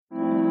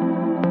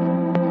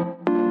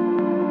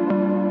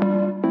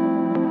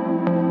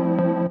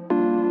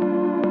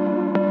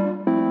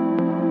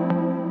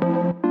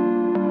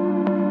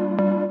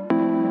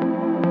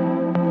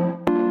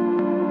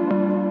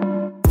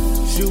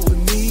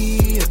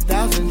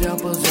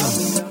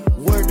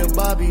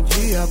Bobby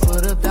G, I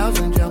put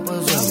 1,000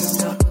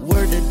 jumpers up.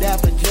 Word to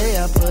Dapper J,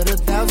 I put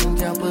 1,000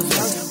 jumpers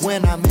up.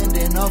 When I'm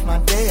ending off my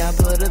day, I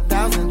put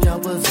 1,000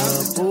 jumpers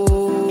up.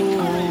 Ooh.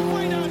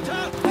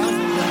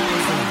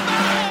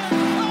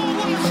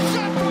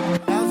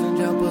 1,000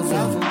 jumpers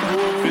up.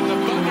 In the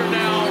Thunder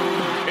now,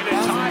 in a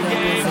tie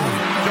game.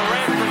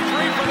 Durant for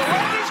three for the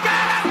win. He's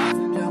got it!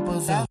 1,000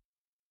 jumpers up.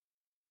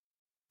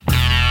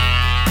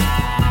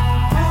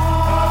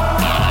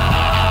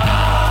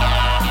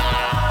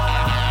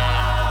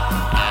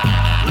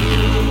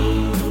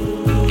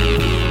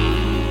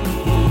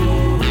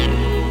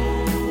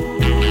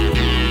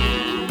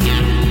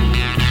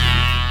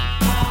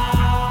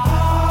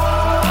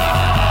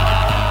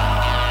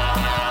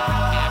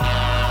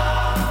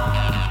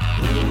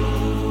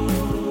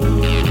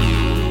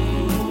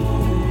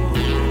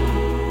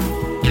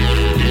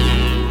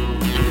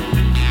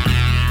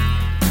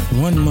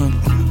 One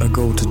month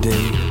ago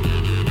today,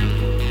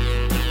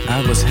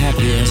 I was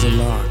happy as a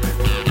lark.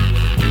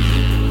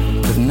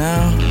 But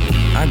now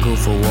I go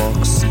for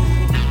walks,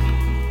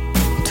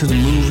 to the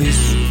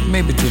movies,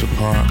 maybe to the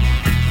park.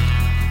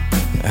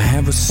 I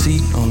have a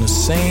seat on the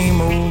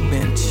same old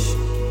bench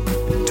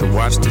to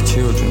watch the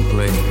children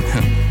play.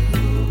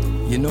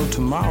 You know,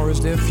 tomorrow is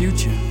their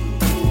future.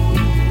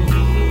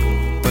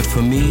 But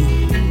for me,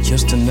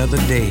 just another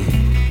day.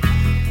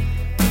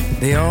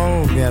 They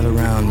all gather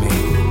around me.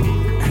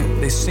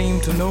 They seem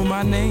to know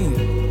my name.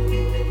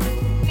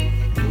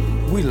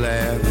 We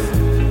laugh,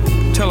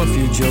 tell a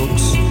few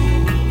jokes,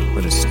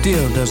 but it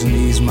still doesn't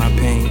ease my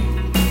pain.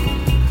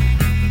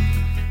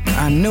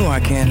 I know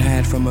I can't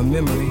hide from a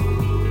memory,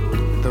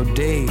 though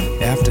day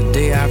after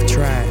day I've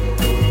tried.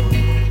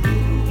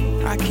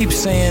 I keep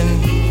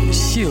saying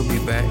she'll be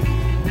back,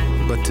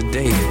 but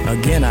today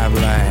again I've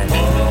lied.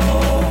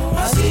 Oh,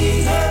 I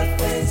see her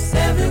face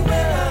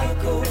everywhere I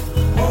go,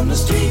 on the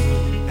street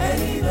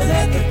and even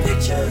at the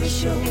picture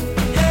show.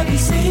 Have you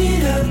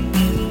seen her?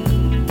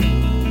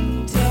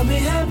 Tell me,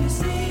 have you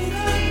seen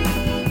her?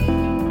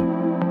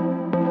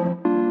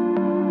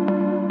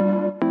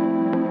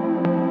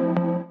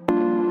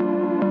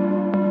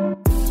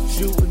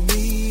 Shoot with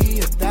me,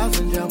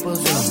 1,000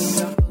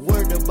 jumpers up.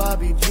 Word to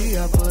Bobby G,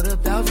 I put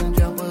 1,000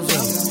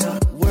 jumpers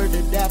up. Word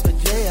to Dapper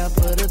J, I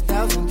put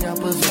 1,000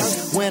 jumpers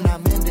up. When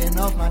I'm ending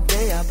off my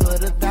day, I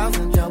put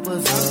 1,000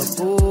 jumpers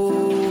up.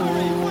 Ooh.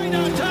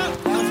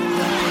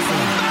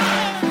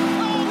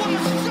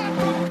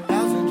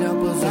 1,000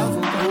 jumpers up.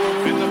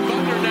 In the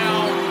Thunder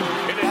now,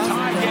 in a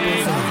tie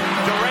game.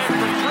 Durant for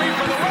three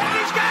for the win.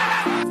 He's got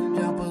it! 1,000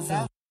 jumpers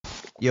up.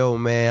 Yo,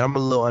 man, I'm a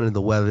little under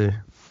the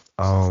weather.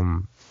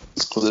 What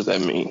does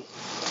that mean?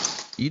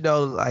 You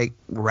know, like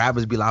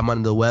rappers be like, I'm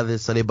under the weather,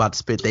 so they about to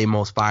spit their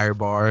most fire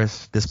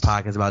bars. This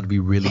podcast about to be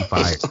really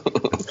fire.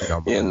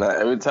 Yeah, nah,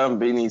 every time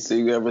Beanie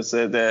Siegel ever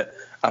said that,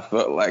 I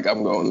felt like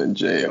I'm going to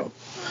jail.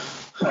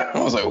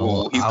 I was like,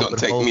 whoa, he's going to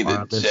take me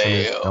to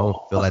jail. I don't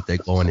feel like they're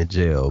going to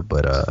jail,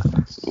 but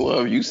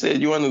Well, if you said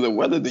you under the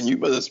weather, then you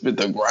better spit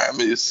the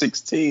grimiest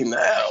 16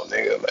 now,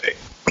 nigga. Like,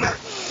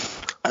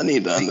 I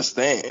need to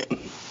understand.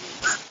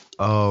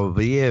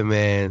 but yeah,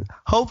 man.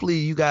 Hopefully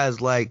you guys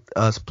like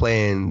us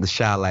playing the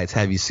Shy Lights.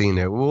 Have you seen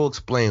it? We'll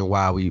explain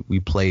why we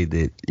played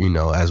it, you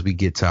know, as we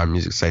get to our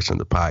music section of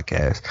the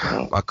podcast.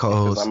 My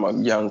co-host, I'm a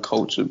young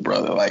cultured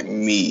brother like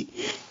me.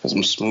 Cause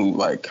I'm smooth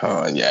like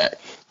cognac.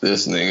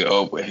 This nigga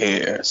over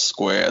here,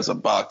 square as a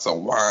box of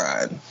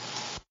wine.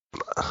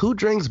 who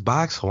drinks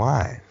box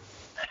wine?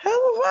 Hell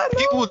if I know.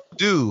 People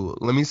do.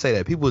 Let me say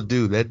that. People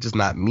do. That's just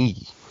not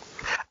me.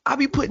 I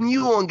be putting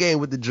you on game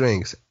with the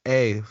drinks.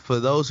 Hey, for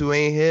those who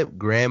ain't hip,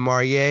 Grand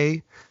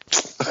Marnier.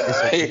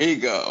 Here you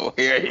go.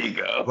 Here you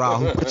go.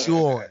 Rob, who put you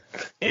on?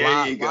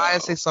 Here you go. Why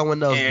say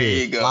someone else Here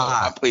did? you go.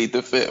 Lie. I plead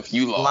the fifth.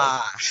 You lost.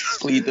 Lie.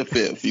 Plead the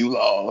fifth. You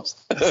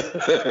lost.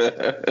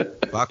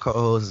 My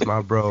co-host is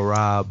my bro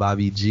Rob,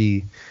 Bobby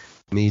G,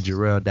 me,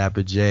 Jarrell,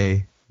 Dapper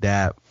J,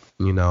 Dap.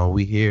 You know,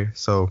 we here.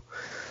 So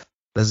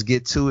let's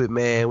get to it,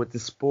 man. With the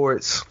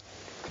sports,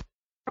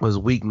 it was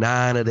week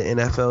 9 of the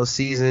NFL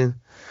season.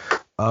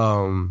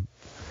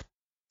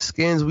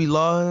 Skins, we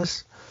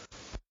lost.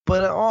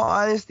 But in all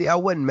honesty, I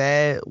wasn't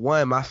mad.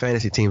 One, my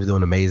fantasy team is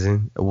doing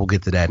amazing. We'll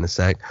get to that in a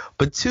sec.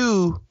 But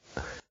two,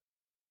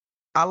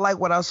 I like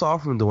what I saw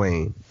from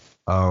Dwayne.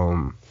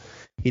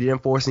 He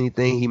didn't force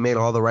anything. He made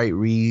all the right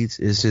reads.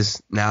 It's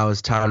just now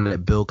it's time to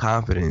build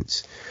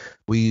confidence.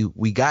 We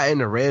got in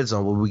the red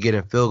zone where we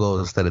getting field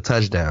goals instead of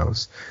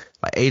touchdowns.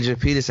 Like Adrian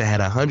Peterson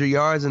had 100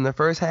 yards in the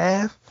first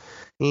half.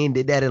 He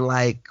did that in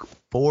like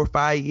 4 or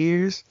 5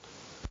 years.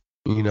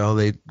 You know,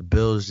 the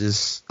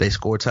Bills they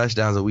scored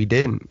touchdowns and we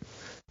didn't.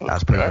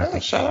 That's pretty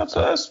Shout out to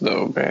us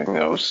though, man. You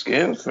know,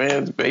 Skin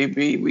fans,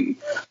 baby. We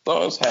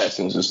Lawrence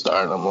Haskins is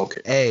starting them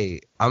okay.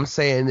 Hey, I'm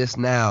saying this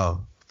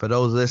now for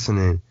those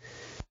listening.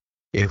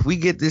 If we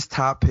get this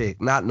top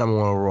pick, not number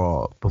 1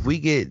 overall, but if we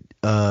get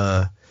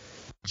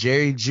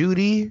Jerry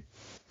Jeudy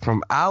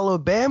from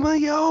Alabama,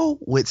 yo,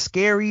 with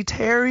Scary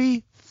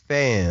Terry,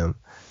 fam.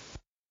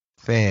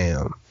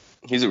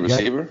 He's a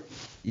receiver?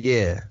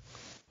 Yeah.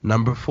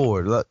 Number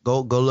 4.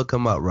 Go look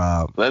him up,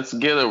 Rob. Let's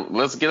get a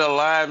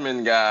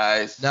lineman,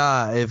 guys.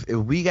 Nah, if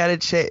we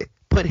gotta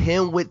put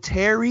him with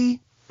Terry,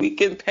 we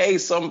can pay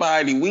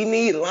somebody. We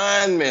need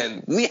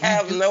linemen. We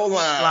have no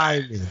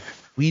linemen.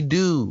 We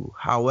do.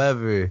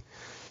 However,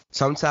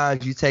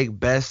 sometimes you take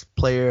best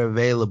player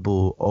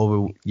available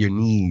over your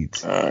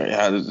needs. All right,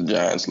 how does the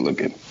Giants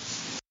looking?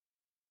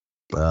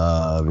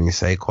 I mean,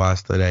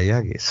 Saquon's still that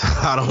youngest.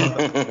 I don't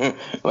know.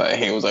 Like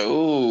he was like,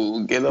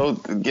 ooh, get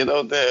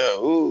out there,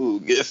 ooh,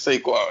 get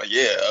Saquon,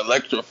 yeah,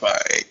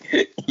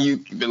 electrifying.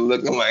 You've been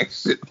looking like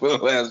shit for the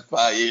last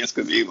 5 years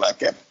because he like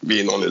kept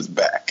being on his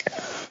back.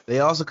 They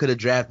also could have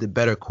drafted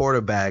better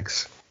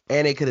quarterbacks,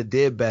 and they could have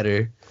did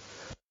better,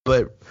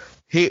 but.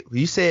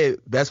 You said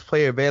best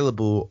player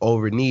available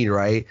over need,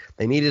 right?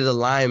 They needed a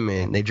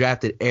lineman. They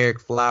drafted Eric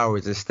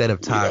Flowers instead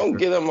of Tyler. You don't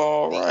get them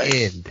all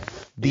right.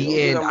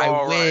 The end.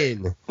 I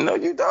win. Right. No,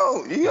 you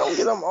don't. You don't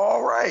get them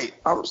all right.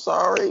 I'm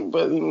sorry,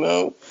 but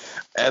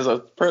as a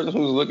person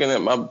who's looking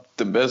at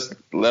the best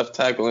left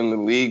tackle in the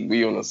league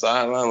be on the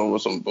sideline over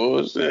some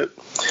bullshit.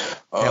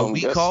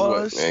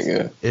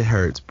 It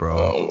hurts,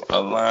 bro.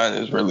 A line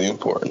is really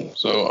important.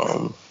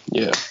 So,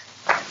 yeah.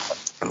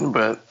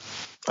 But.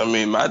 I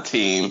mean, my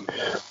team,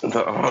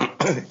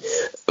 the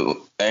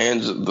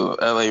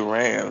LA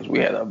Rams, we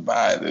had a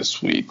bye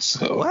this week.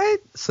 So what?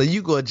 So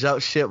you gonna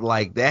jump ship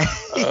like that?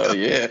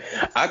 Yeah,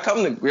 I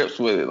come to grips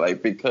with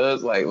it,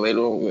 because later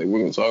on we're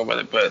gonna talk about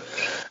it. But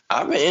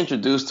I've been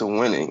introduced to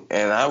winning,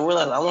 and I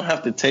realize I don't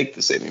have to take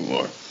this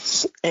anymore.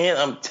 And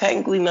I'm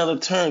technically not a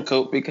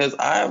turncoat because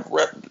I've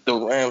repped the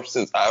Rams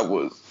since I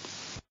was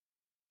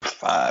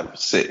 5,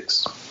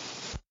 6.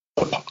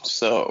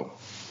 So.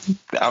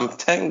 I'm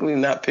technically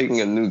not picking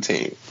a new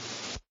team.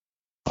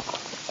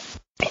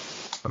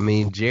 I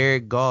mean,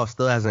 Jared Goff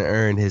still hasn't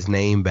earned his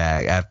name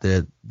back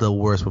after the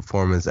worst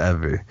performance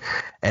ever.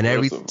 And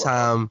every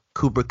time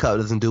Cooper Kupp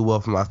doesn't do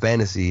well for my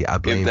fantasy, I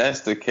blame him. If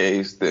that's the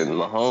case, then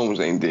Mahomes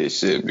ain't did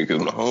shit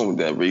because Mahomes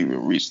never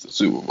even reached the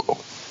Super Bowl.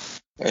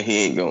 And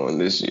he ain't going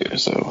this year,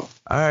 so.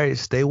 All right,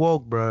 stay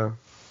woke, bro.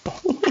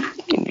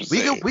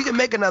 We can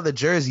make another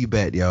jersey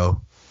bet,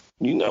 yo.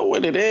 You know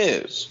what it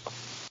is.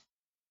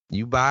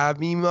 You buy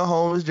me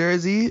Mahomes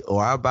jersey,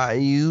 or I buy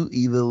you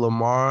either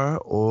Lamar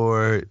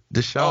or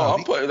Deshaun. Oh,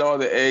 I'm putting all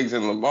the eggs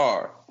in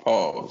Lamar.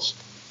 Pause.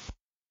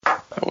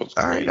 That was crazy.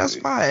 All right, that's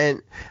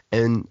fine.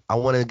 And I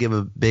want to give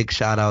a big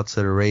shout out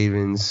to the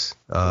Ravens.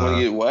 Want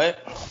to get what?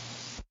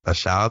 A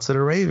shout out to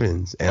the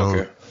Ravens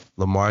and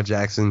Lamar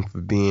Jackson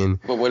for being.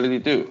 But what did he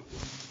do?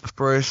 The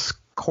first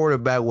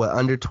quarterback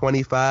under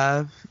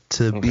 25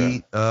 to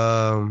beat.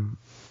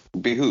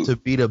 Be who? To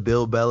beat a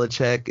Bill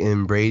Belichick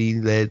and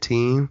Brady-led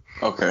team.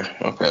 Okay.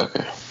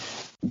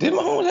 Did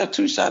Mahomes have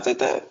 2 shots at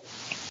that?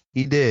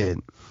 He did.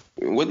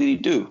 What did he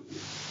do?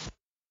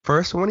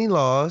 First one he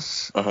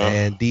lost,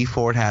 and D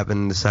Ford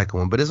happened in the second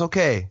one, but it's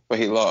okay. But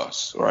he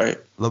lost, right?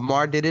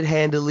 Lamar did it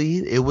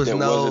handily. There wasn't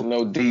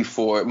no D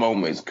Ford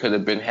moments could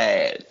have been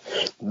had.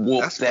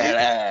 Whoop that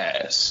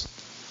ass.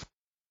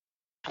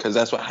 Because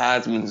that's what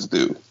Heismans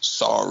do.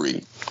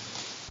 Sorry.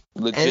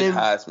 Legit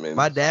Heisman.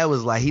 My dad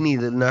was like, he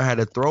needed to know how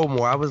to throw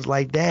more. I was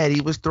like, Dad, he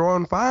was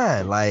throwing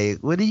fine. Like,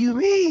 what do you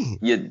mean?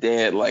 Your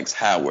dad likes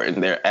Howard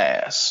and their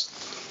ass.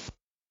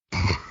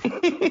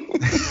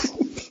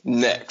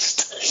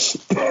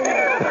 Next.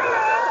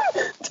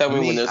 Tell me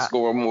when they're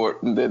scoring more.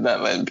 They're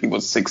not letting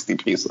people 60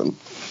 piece them.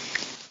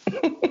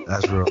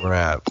 That's real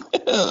rap.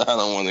 I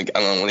don't want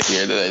to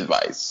hear that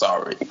advice.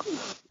 Sorry.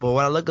 But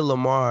when I look at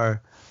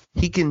Lamar,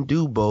 he can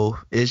do both.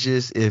 It's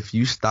just if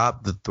you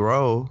stop the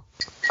throw,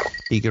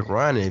 he can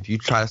run. If you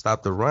try to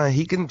stop the run,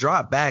 he can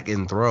drop back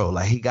and throw.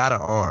 Like, he got an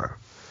arm.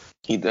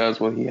 He does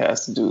what he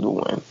has to do to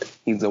win.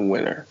 He's a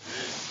winner.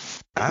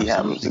 Absolutely. He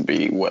happens to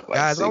be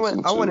guys, I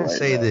want to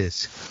say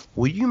this.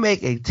 When you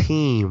make a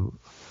team,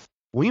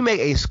 when you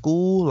make a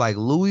school like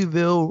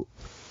Louisville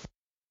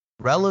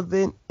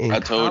relevant in I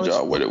told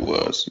y'all what it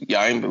was.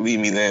 Y'all ain't believe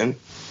me then.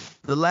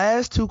 The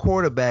last 2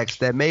 quarterbacks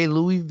that made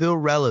Louisville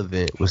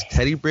relevant was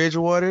Teddy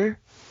Bridgewater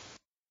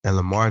and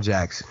Lamar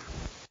Jackson.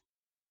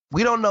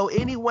 We don't know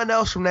anyone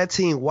else from that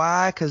team.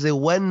 Why? Because it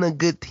wasn't a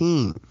good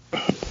team.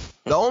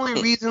 The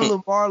only reason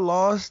Lamar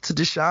lost to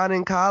Deshaun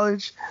in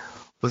college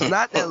was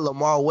not that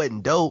Lamar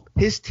wasn't dope.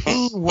 His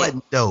team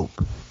wasn't dope.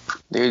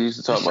 They used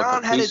to talk Deshaun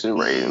about completion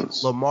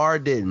ratings. Lamar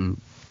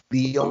didn't.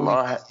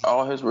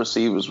 All his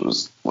receivers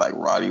was like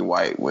Roddy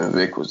White when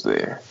Vic was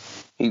there.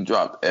 He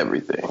dropped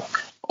everything.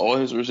 All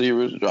his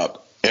receivers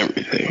dropped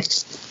everything.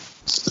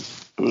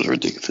 It was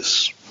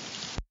ridiculous.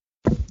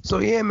 So,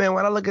 yeah, man,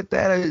 when I look at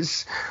that,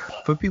 it's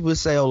for people to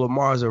say,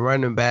 Lamar's a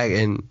running back,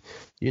 and,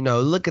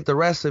 look at the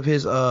rest of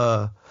his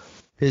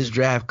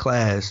draft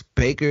class.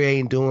 Baker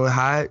ain't doing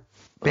hot.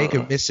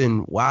 Baker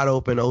missing wide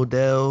open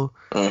Odell.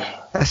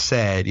 That's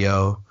sad,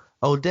 yo.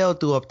 Odell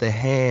threw up the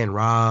hand,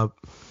 Rob.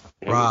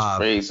 Rob,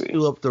 crazy.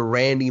 threw up the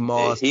Randy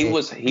Moss. He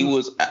was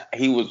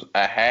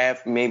a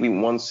half, maybe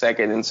 1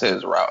 second into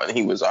his route, and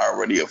he was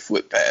already a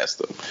foot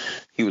past him.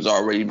 He was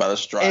already about to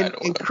stride on him.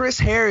 And Chris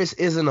Harris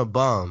isn't a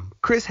bum.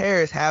 Chris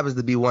Harris happens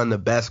to be one of the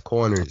best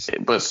corners.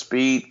 But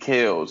speed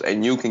kills,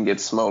 and you can get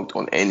smoked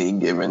on any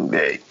given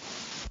day.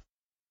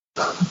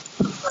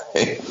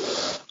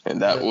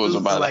 And that was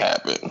about to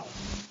happen.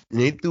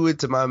 And they threw it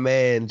to my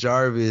man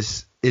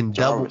Jarvis in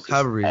double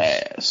coverage.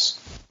 Ass.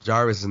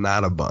 Jarvis is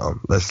not a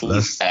bum.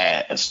 He's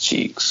ass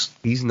cheeks.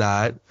 He's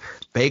not.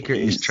 Baker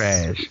is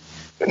trash.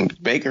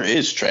 Baker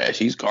is trash.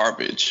 He's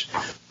garbage.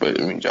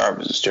 But I mean,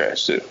 Jarvis is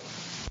trash too.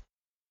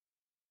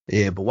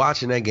 Yeah, but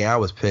watching that game, I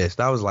was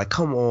pissed. I was like,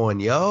 "Come on,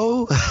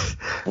 yo!"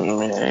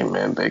 Hey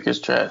man,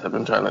 Baker's trash. I've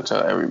been trying to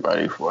tell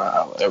everybody for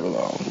however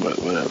long, but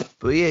whatever.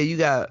 But yeah, you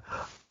got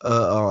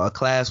a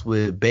class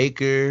with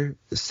Baker,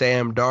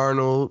 Sam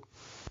Darnold,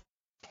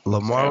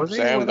 Lamar.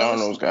 Sam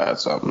Darnold's got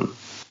something.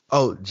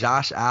 Oh,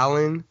 Josh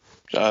Allen.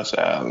 Josh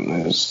Allen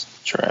is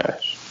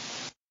trash.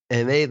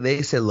 And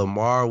they said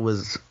Lamar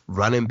was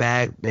running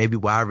back, maybe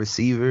wide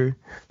receiver.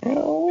 You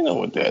know, we know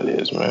what that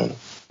is, man.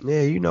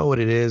 Yeah, you know what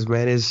it is,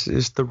 man.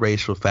 It's the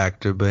racial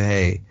factor, but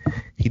hey,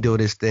 he do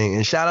this thing.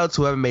 And shout out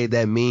to whoever made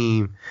that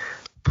meme.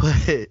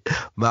 Put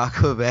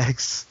Malcolm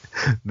X,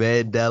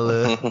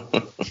 Mandela,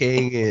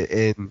 King,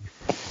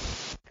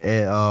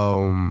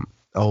 and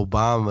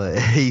Obama,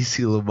 and you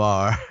see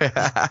Lamar.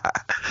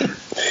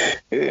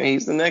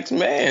 He's the next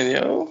man,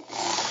 yo.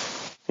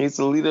 He's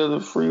the leader of the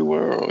free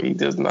world. He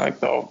just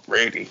knocked off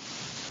Brady.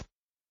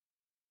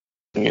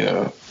 You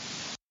know,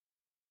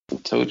 I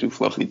told you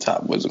Fluffy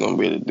Top wasn't gonna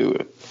be able to do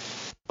it,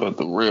 but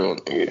the real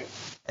nigga.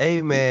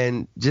 Hey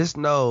man, just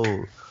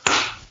know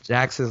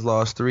Jackson's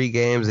lost 3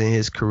 games in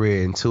his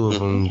career, and 2 of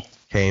them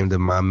came to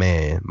my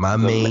man,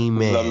 main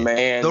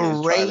man,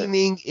 the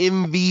reigning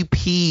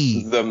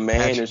MVP. The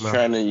man is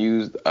trying to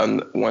use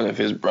one of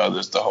his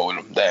brothers to hold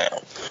him down,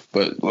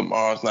 but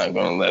Lamar's not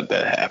going to let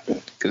that happen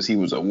because he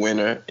was a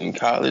winner in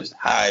college,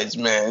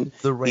 Heisman.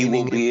 The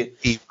reigning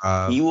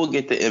MVP. He will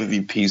get the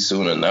MVP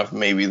soon enough,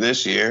 maybe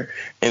this year.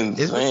 And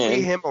it's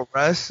between him or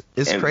Russ.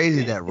 It's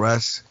crazy that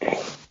Russ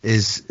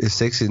is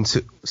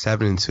 6-2,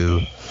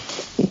 7-2.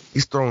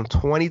 He's thrown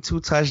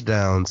 22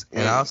 touchdowns,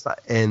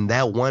 and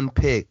that one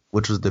pick,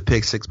 which was the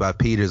pick 6 by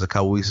Peters a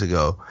couple weeks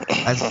ago,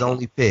 that's his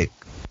only pick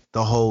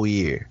the whole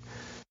year.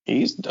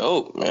 He's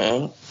dope,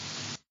 man.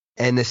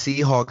 And the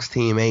Seahawks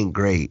team ain't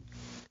great.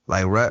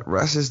 Like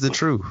Russ is the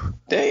truth.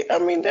 They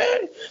got a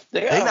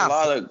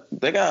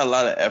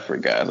lot of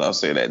effort guys. I'll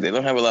say that they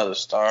don't have a lot of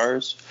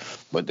stars,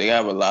 but they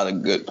have a lot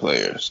of good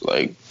players.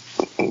 Like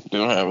they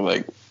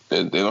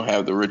don't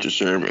have the Richard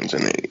Shermans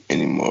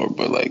anymore,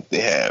 but like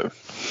they have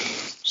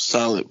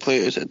solid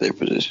players at their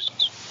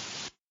positions.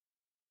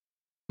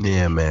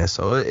 Yeah, man.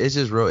 So it's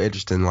just real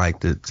interesting, like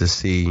to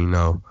see, you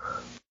know,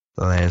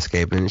 the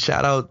landscape. And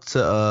shout out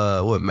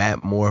to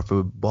Matt Moore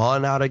for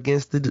balling out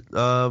against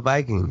the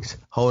Vikings,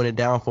 holding it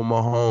down for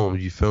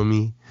Mahomes. You feel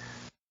me?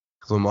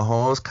 Because when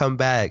Mahomes come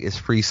back, it's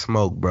free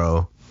smoke,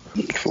 bro.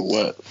 For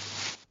what?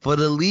 For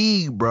the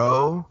league,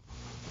 bro.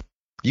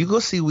 You go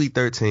see Week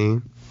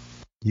 13.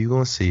 You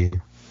gonna see.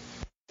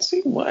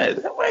 See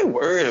what? I ain't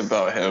worried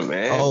about him,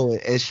 man. Oh,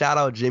 and shout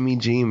out Jimmy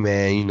G,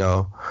 man. You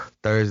know,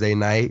 Thursday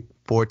night,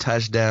 4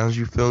 touchdowns.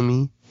 You feel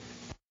me?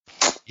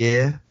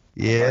 Yeah.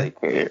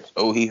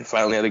 Oh, he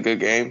finally had a good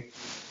game.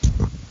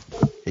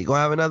 He gonna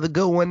have another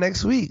good one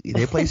next week.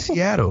 They play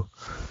Seattle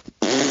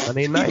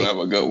Monday night. He gonna have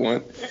a good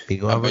one. He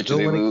gonna have a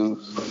good one.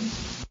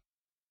 Lose.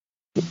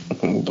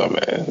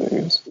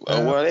 Dumbass.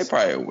 Well, they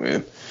probably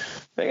win.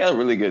 They got a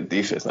really good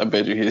defense. I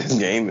bet you his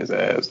game is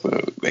ass.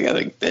 But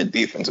their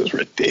defense is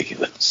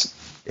ridiculous.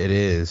 It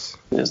is.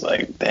 It's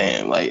like,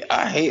 damn. Like,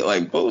 I hate,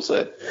 like,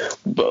 Bosa.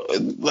 But,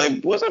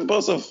 like, wasn't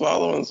Bosa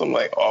following some,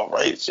 like,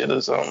 all-right shit or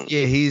something?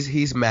 Yeah,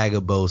 he's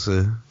MAGA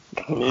Bosa.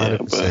 100%. Yeah,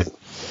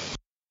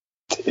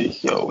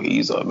 but, yo,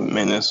 he's a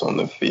menace on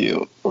the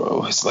field,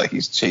 bro. It's like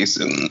he's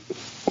chasing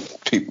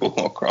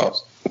people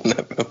across.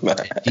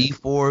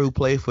 D4 who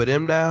play for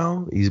them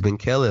now, he's been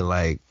killing,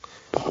 like.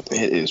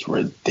 It is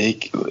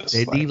ridiculous.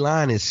 Their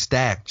D-line is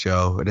stacked,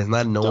 Joe. There's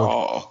not no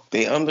one.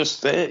 They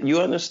understand.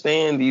 You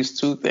understand these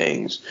 2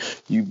 things.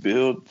 You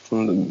build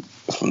from the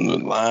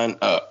line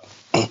up.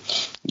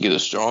 Get a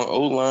strong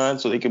O-line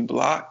so they can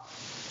block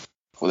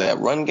for that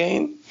run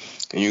game.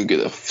 And you get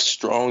a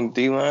strong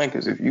D-line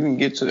because if you can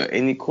get to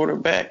any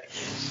quarterback,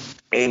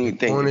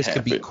 anything corners can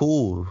happen. Could be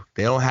cool.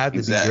 They don't have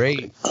to be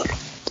great.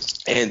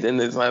 And then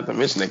there's not to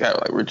mention they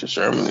got like Richard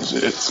Sherman and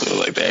shit. So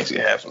like they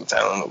actually have some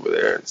talent over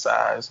there in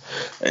size.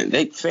 And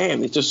they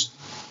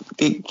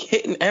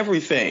hitting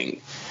everything.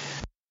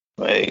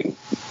 Like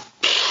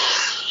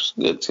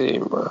good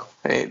team, bro.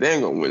 Hey, they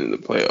ain't gonna win in the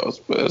playoffs,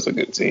 but that's a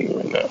good team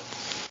right now.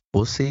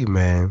 We'll see,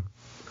 man.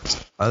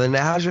 Other than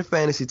that, how's your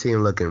fantasy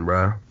team looking,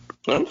 bro?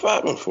 I'm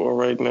 5-4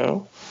 right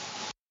now.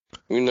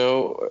 You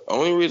know,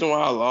 only reason why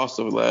I lost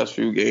the last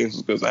few games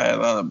is because I had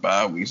a lot of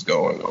bye weeks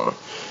going on.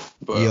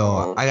 But,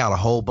 Yo, I got a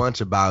whole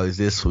bunch of bows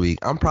this week.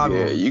 I'm probably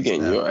yeah, you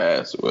getting your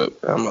ass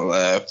whipped. I'm gonna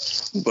laugh,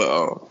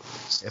 but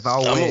if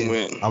I I'm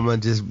win, I'm gonna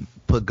just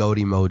put goat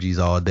emojis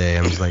all day.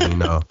 I'm just like, you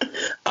know.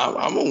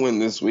 I'm gonna win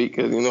this week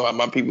because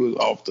my people is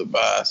off to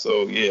bye.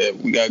 So yeah,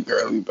 we got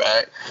Gurley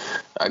back.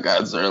 I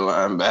got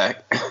Zerline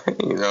back.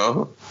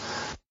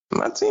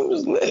 My team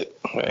is lit.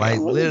 Man, like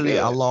really literally, good.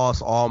 I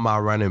lost all my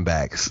running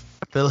backs.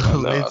 I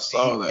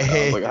saw that.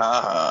 I was like,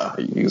 ha,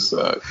 you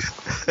suck.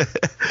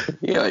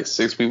 He had like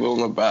 6 people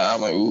on the bye.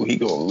 I'm like, ooh, he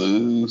gonna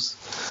lose.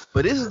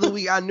 But this is the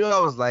week I knew I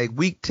was like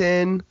week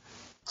 10.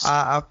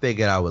 I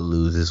figured I would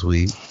lose this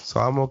week, so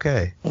I'm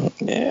okay.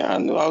 Yeah, I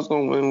knew I was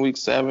gonna win week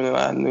 7, and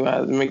I knew I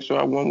had to make sure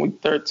I won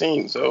week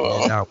 13.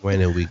 So not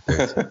winning week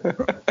 13.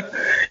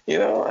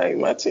 Like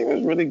my team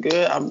is really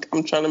good. I'm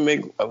trying to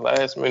make a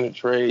last minute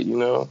trade,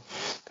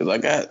 because I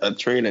got a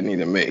trade I need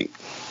to make.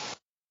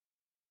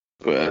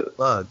 But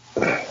Look,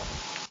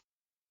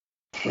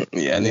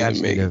 yeah, I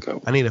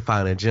need to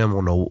find a gym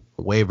on the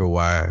waiver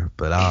wire,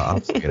 but I'll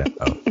figure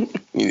that out.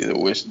 You need to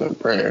wish them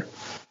prayer.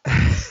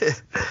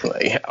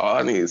 Like all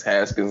I need is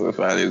Haskins to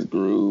find his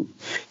groove,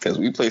 because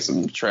we play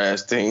some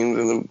trash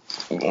teams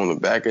on the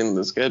back end of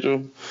the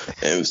schedule,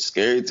 and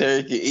Scary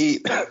Terry can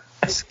eat.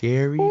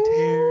 Scary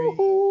Terry.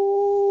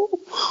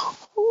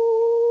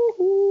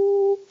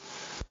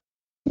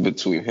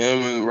 Between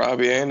him and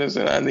Robbie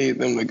Anderson, I need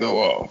them to go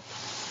off.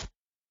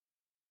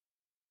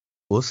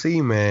 We'll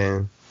see,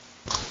 man.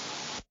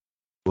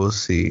 We'll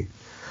see.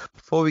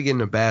 Before we get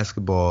into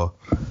basketball,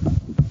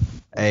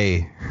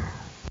 hey,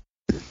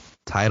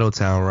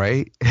 Titletown,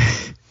 right?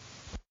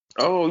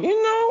 I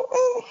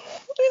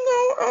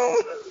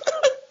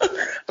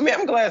mean,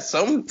 I'm glad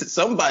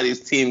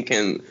somebody's team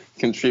can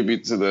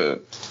contribute to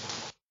the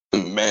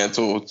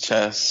mantle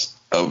chest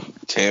of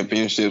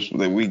championships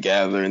that we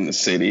gather in the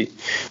city.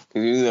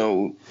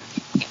 That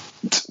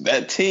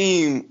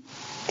team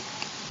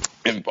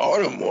in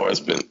Baltimore has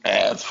been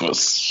ass for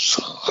It's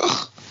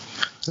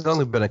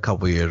only been a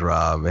couple years,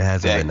 Rob. It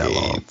hasn't been that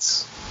long.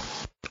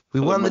 We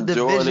won the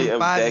division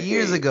 5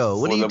 years ago.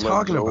 What are you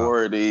talking about? The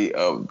majority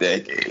of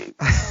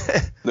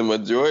decades. The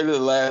majority of the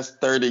last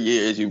 30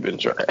 years you've been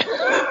trying.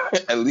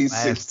 At least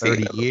last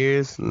 16. 30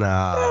 years?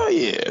 Nah. Oh,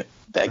 yeah.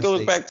 That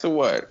goes back to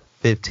what?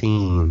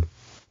 15.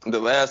 The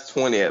last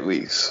 20 at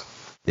least.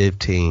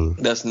 15.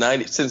 That's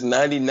 90. Since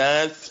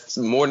 99,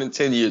 more than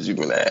 10 years you've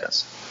been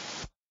ass.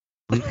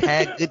 We've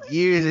had good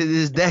years in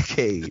this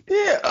decade.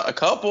 Yeah, a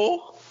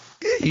couple.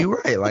 Yeah,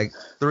 you're right. Like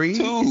 3?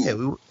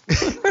 2.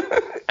 Yeah,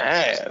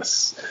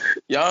 ass.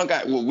 Y'all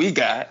got what we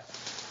got.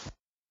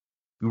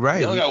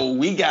 Right. Y'all got what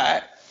we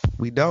got.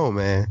 We don't,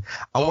 man.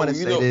 I want to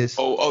say this.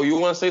 Oh, you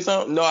want to say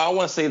something? No, I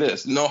want to say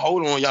this. No,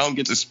 hold on. Y'all don't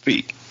get to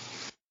speak.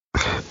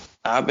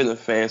 I've been a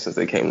fan since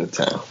they came to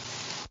town.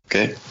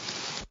 Okay?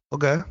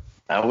 Okay.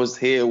 I was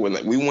here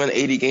when we won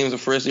 80 games the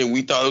first year.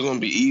 We thought it was going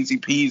to be easy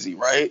peasy,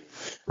 right?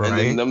 And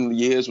then them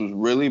years was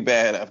really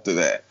bad after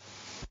that.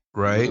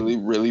 Right. Really,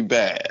 really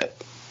bad.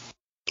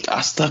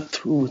 I stuck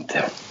through with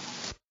them.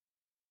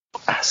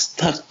 I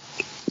stuck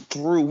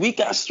through. We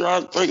got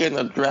Strasburg in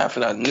the draft,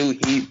 and I knew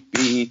he'd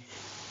be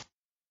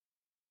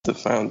the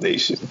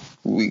foundation.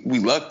 We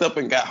lucked up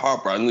and got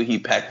Harper. I knew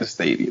he'd pack the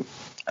stadium.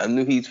 I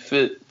knew he'd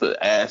fit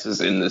the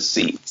asses in the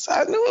seats.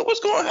 I knew it was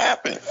going to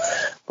happen.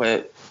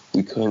 But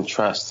we couldn't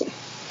trust him.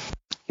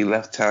 He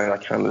left town. I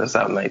counted us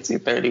out in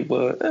 1930,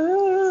 but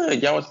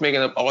y'all was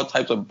making up all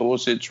types of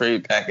bullshit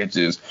trade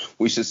packages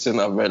we should send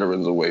our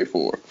veterans away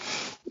for.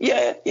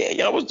 Yeah,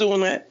 y'all was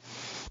doing that.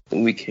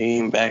 And we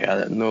came back out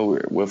of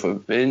nowhere with a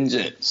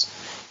vengeance.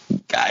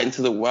 Got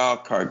into the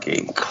wild card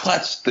game,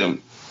 clutched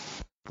them.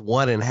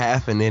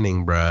 1.5 an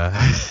inning, bruh.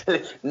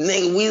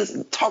 Nigga, we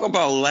talk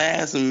about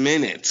last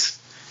minute.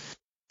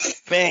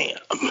 Bam.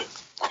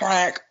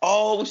 Crack.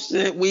 Oh,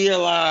 shit, we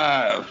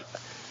alive.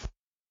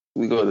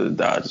 We go to the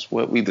Dodgers.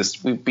 What? We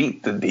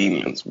beat the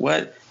Demons.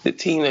 What? The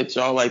team that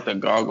y'all like the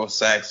Gargle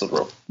Sacks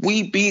of.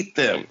 We beat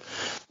them.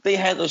 They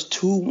had us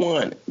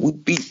 2-1. We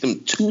beat them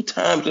 2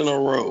 times in a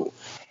row.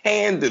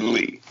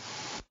 Handedly.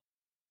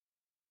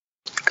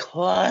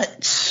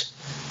 Clutch.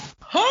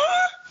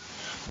 Huh?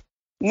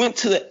 Went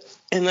to the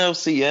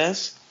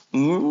NLCS,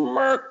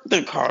 murked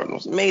the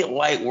Cardinals, made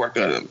light work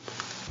of them.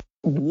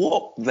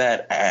 Whooped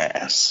that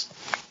ass.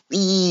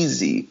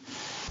 Easy.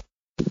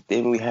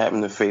 Then we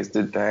happen to face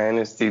the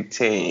dynasty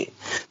team.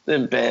 The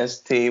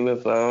best team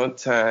of all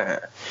time.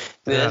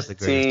 This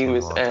team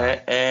is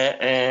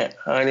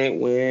 100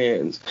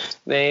 wins.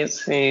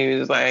 This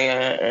team is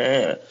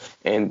like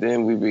And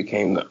then we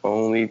became the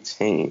only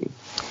team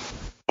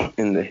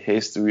in the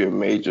history of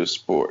major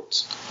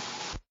sports.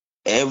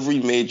 Every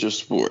major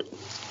sport.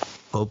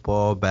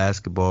 Football,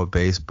 basketball,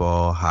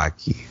 baseball,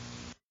 hockey.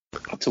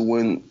 To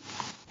win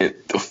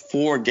the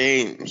 4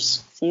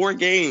 games. 4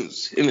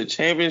 games in the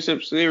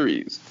championship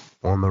series.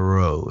 On the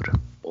road.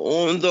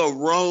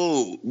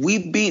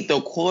 We beat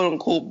the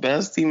quote-unquote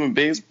best team in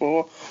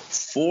baseball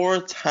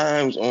 4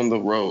 times on the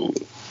road.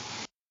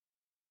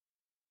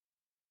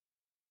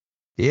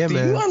 Yeah,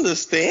 man. Do you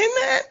understand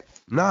that?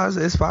 No,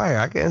 it's fire.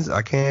 I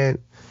can't.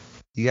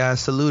 You gotta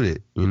salute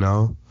it, you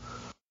know.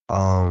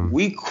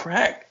 We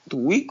cracked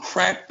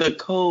the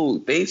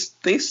code. They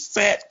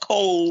sat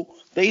Cole.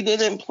 They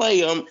didn't play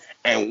him,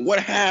 and what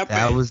happened?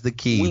 That was the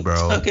key,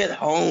 bro. We took it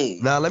home.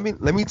 Now let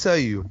me tell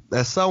you,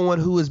 as someone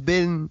who has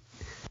been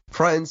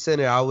front and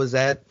center, I was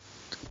at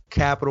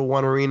Capital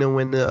One Arena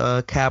when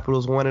the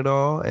Capitals won it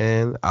all,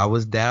 and I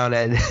was down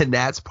at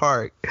Nats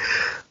Park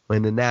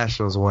when the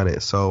Nationals won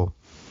it. So,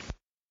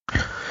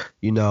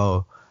 you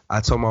know,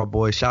 I told my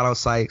boy, shout out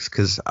Sykes,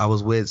 because I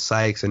was with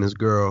Sykes and his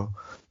girl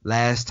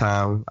last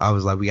time. I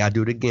was like, we gotta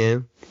do it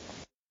again.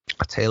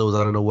 Taylor was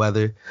under the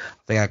weather.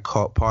 I think I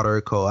caught part of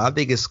her cold. I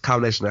think it's a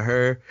combination of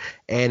her,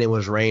 and it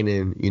was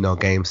raining, you know,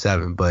 Game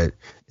 7, but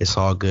it's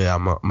all good.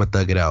 I'm gonna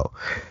thug it out.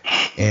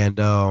 And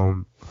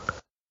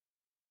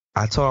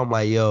I told him,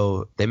 like,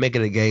 yo, they make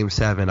it a Game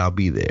 7, I'll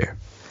be there.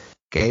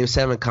 Game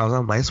 7 comes,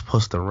 I'm like, it's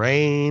supposed to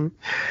rain.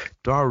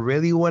 Do I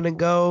really want to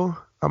go?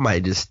 I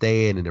might just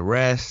stay in and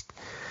rest.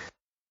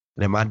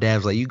 And then my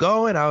dad's like, you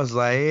going? I was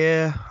like,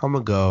 yeah, I'm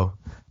gonna go.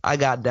 I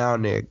got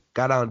down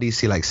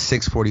DC like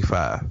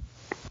 6:45.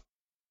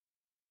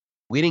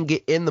 We didn't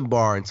get in the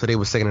bar until they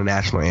were singing the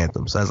national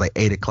anthem. So it was like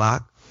 8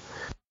 o'clock.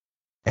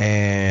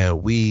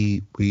 And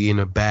we in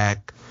the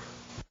back.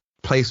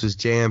 Place was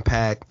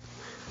jam-packed.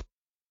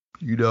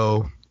 You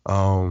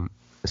know,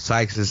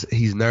 Sykes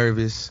he's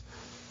nervous.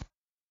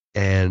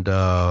 And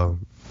I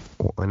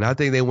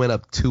think they went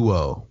up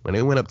 2-0. When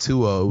they went up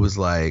 2-0, it was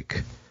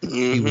like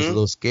he was a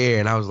little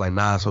scared. And I was like,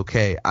 nah, it's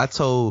okay. I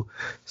told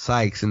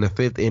Sykes in the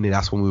 5th inning,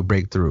 that's when we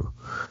break through.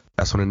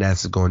 That's when the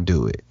Nats is going to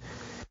do it.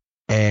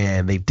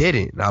 And they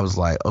didn't. And I was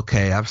like,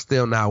 okay, I'm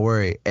still not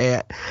worried.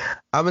 And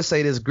I'm going to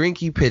say this,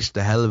 Greinke pitched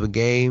a hell of a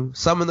game.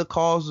 Some of the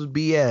calls was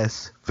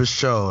BS, for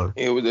sure.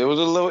 It was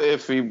a little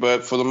iffy,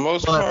 but for the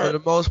most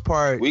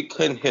part, we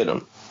couldn't hit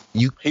him.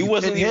 He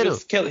wasn't even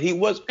killing. It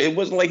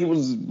wasn't like he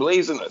was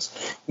blazing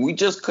us. We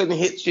just couldn't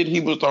hit shit he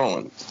was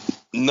throwing.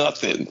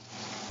 Nothing.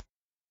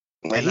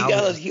 Like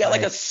he got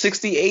like a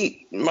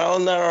 68 mile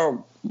an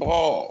hour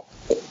ball.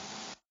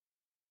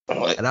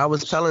 And I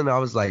was telling him, I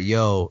was like,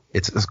 yo,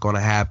 it's going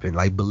to happen.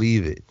 Like,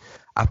 believe it.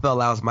 I felt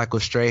like I was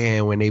Michael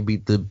Strahan when they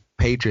beat the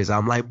Patriots.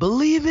 I'm like,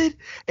 believe it,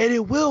 and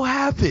it will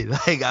happen.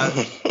 Like,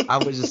 I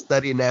was just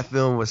studying that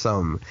film or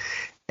something.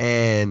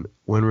 And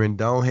when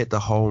Rendon hit the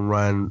home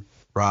run,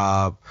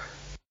 Rob,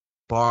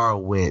 bar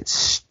went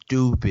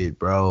stupid,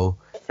 bro.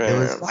 It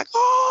was like,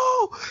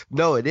 oh!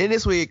 No, and then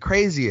this way it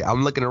crazy.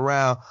 I'm looking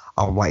around.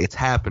 I'm like, it's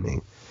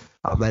happening.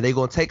 I'm like, they're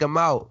going to take him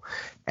out.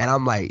 And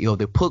I'm like, yo,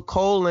 they put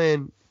Cole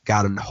in,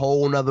 got a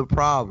whole nother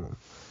problem.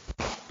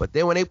 But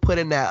then when they put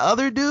in that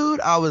other dude,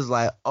 I was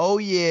like, oh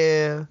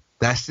yeah,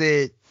 that's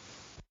it.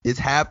 It's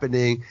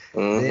happening.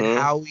 Then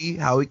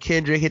Howie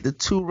Kendrick hit the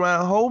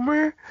 2-run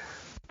homer.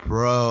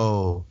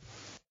 Bro.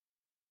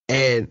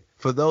 And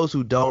for those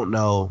who don't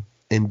know,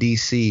 in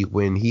DC,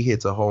 when he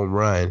hits a home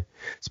run,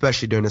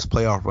 especially during this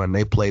playoff run,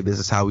 they play This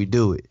Is How We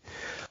Do It.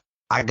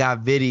 I got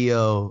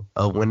video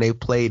of when they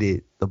played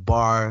it. The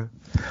bar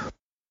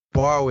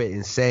went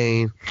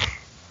insane.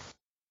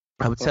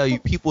 I would tell you,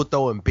 people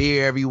throwing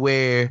beer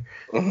everywhere.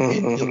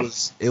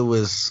 It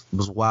was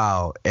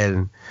wild.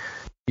 And,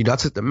 you know, I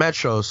took the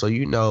Metro, so,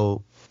 you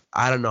know,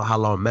 I don't know how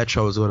long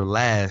Metro was going to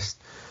last.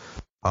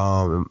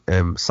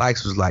 And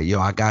Sykes was like,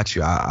 yo, I got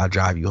you. I'll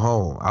drive you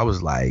home. I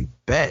was like,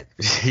 bet,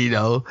 you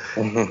know,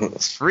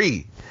 it's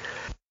free.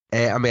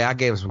 And I mean, I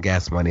gave him some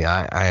gas money.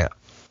 I'm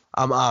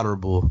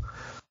honorable.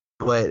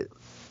 But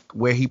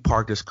where he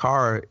parked his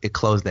car, it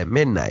closed at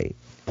midnight.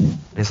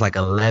 It's like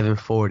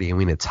 11:40 and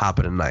we in the top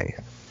of the night.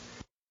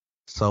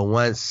 So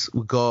once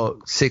we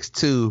go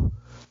 6-2,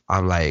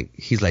 I'm like,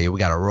 he's like, we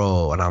got to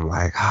roll. And I'm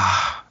like,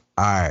 all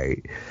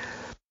right.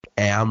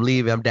 And I'm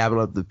leaving. I'm dabbing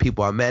up the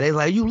people I met. They're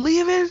like, you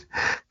leaving?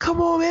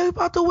 Come on, man. We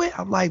about to win.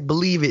 I'm like,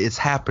 believe it. It's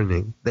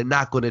happening. They're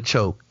not going to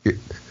choke.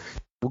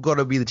 We're going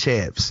to be the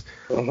champs.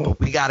 But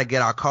we got to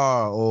get our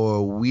car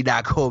or we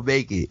not going to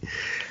make it.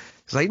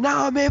 It's like,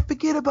 nah, man,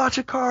 forget about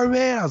your car,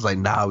 man. I was like,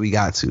 nah, we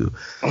got to.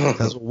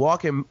 Because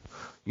walking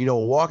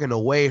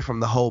away from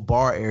the whole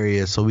bar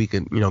area so we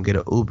can, get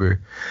an Uber.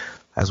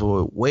 As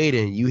we're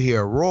waiting, you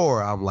hear a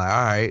roar. I'm like,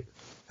 all right,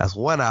 that's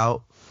 1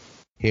 out.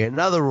 Hear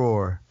another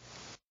roar.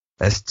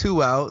 That's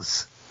 2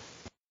 outs.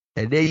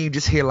 And then you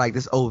just hear like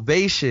this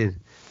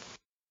ovation.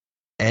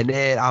 And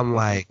then I'm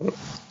like,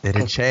 they're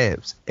the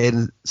champs.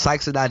 And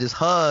Sykes and I just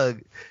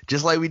hug,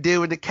 just like we did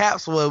with the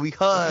Caps one. We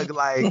hug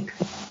like,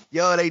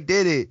 yo, they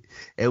did it.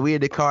 And we in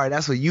the car, and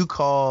that's what you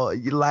call.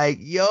 You're like,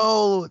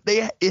 yo,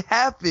 it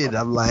happened.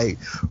 I'm like,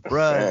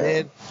 bruh. And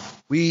then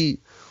we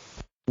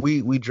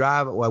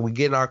drive, we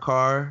get in our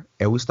car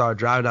and we start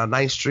driving down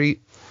 9th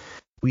Street.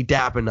 We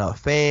dapping up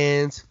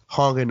fans,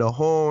 honking the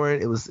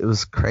horn. It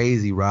was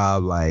crazy,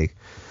 Rob. Like,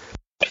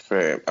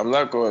 fam, I'm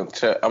not going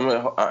to.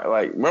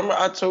 Remember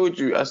I told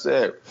you, I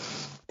said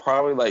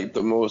probably like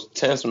the most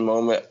tense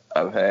moment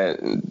I've had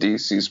in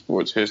DC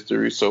sports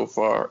history so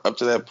far up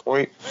to that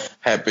point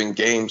had been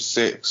Game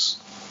 6.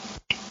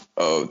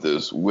 of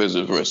this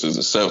Wizards versus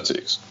the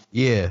Celtics.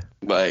 Yeah.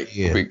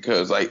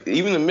 Because like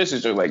even the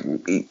Mystics are like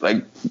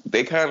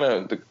they kind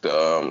of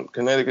the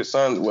Connecticut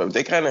Suns,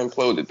 they kind of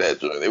imploded that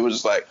joint. They were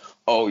just like,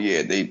 oh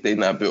yeah, they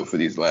not built for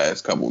these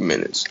last couple of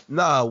minutes.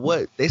 Nah,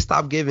 what they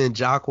stopped giving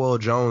Jacquel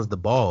Jones the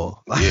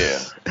ball. Yeah,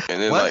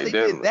 and then once they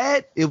did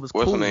that, it was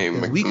what's cool. Her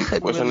name?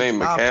 What's her name?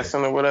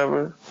 McCassin or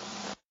whatever.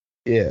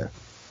 Yeah.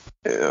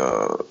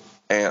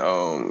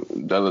 And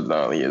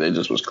Deladon, yeah, they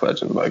just was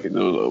clutching like it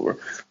was over.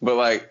 But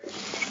like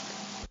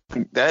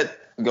that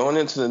going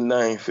into the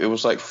ninth, it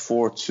was like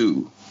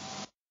 4-2,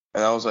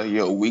 and I was like,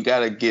 yo, we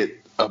gotta get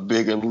a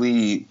bigger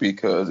lead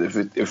because if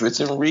it's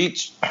in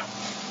reach,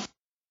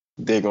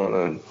 they're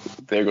gonna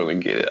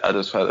get it. I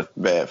just had a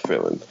bad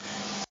feeling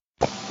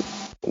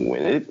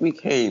when it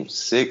became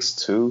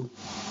 6-2.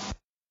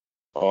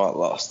 Oh, I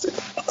lost it.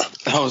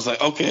 I was like,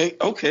 okay.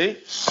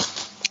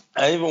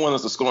 I didn't even want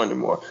us to score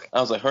anymore.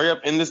 I was like, hurry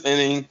up in this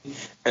inning,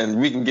 and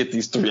we can get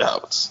these 3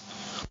 outs.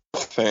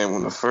 Fam,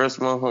 when the first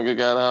motherfucker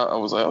got out, I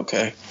was like,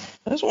 okay,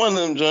 that's one of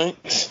them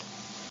joints.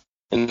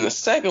 And the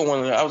second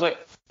one, I was like,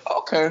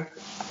 okay.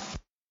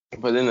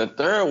 But then the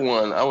third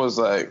one, I was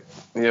like,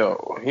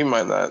 yo, he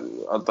might not.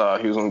 I thought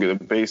he was going to get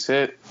a base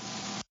hit.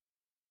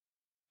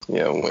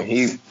 Yeah, when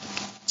he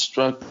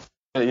struck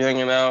that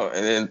youngin' out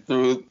and then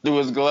threw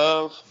his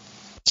glove.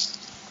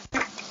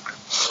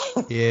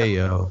 Yeah,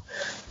 yo.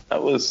 I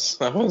was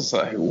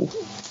like,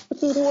 what?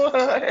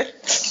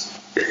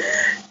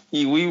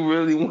 We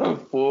really won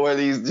 4 of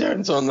these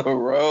joints on the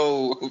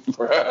road,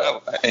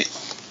 bro. Like,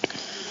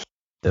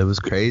 it was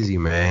crazy,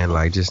 man.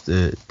 Like just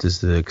to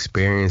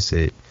experience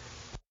it.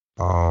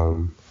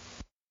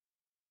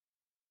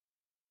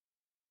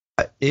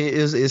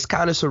 It's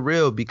kind of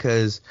surreal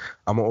because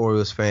I'm an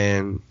Orioles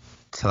fan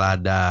till I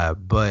die.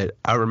 But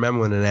I remember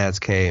when the Nats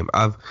came.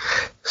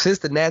 Since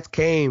the Nats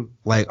came,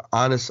 like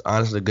honest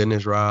to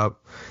goodness, Rob,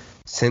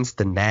 since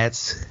the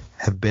Nats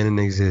have been in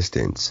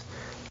existence,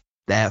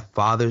 that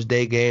Father's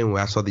Day game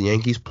where I saw the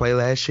Yankees play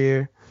last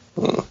year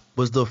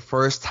was the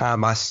first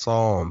time I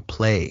saw them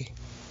play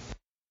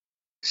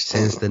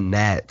since the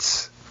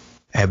Nats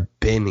have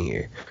been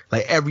here.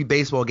 Like every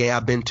baseball game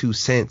I've been to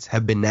since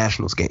have been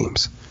Nationals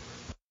games.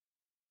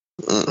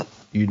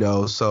 You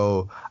know,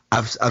 so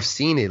I've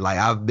seen it. Like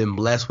I've been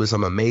blessed with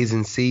some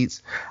amazing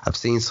seats. I've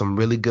seen some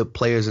really good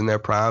players in their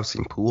prime. I've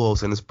seen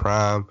Pujols in his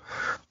prime.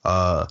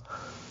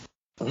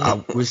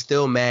 We're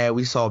still mad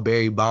we saw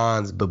Barry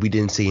Bonds, but we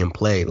didn't see him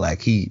play.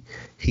 Like he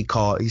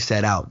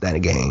sat out that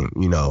game,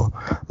 you know.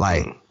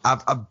 Like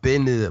I've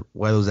been to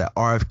whether it was at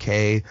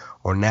RFK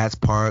or Nats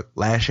Park.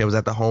 Last year I was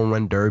at the Home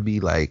Run Derby.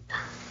 Like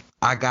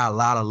I got a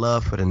lot of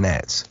love for the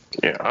Nats.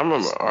 Yeah, I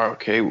remember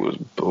RFK was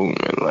booming.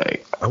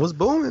 Like I was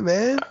booming,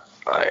 man.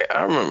 Like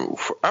I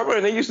remember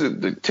they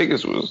the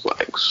tickets was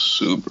like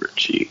super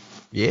cheap.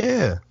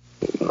 Yeah.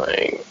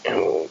 Like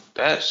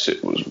that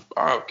shit was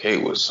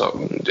RFK was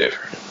something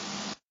different.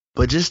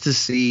 But just to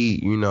see,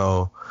 you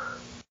know,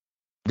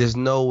 there's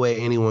no way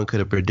anyone could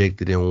have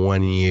predicted in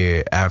 1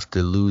 year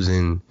after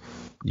losing,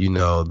 you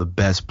know, the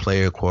best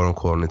player, quote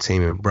unquote, on the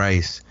team in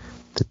Bryce,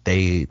 that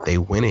they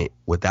win it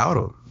without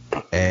him.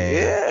 And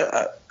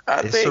yeah,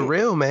 I it's think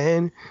surreal,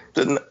 man.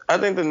 I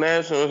think the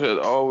Nationals had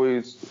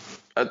always.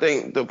 I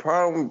think the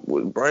problem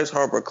with Bryce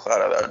Harper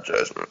clouded our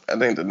judgment. I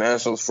think the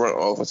Nationals front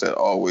office had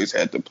always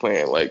had the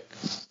plan, like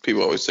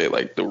people always say,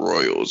 like the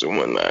Royals and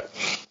whatnot.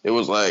 It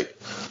was like,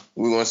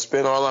 we're going to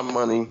spend all our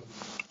money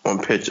on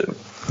pitching.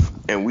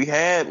 And we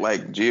had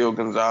like Gio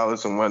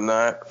Gonzalez and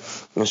whatnot,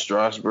 and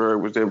Strasburg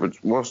was there, but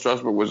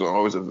Strasburg wasn't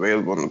always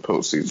available in the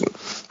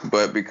postseason.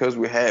 But because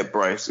we had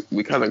Bryce,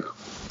 we kind of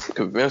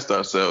convinced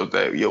ourselves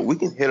that, yo, we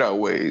can hit our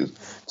ways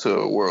to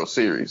a World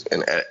Series.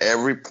 And at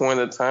every point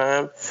of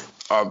time,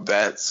 our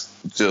bats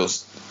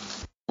just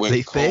went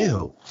they cold.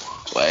 failed.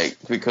 Like,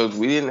 because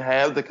we didn't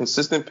have the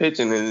consistent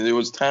pitching, and there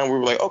was time where we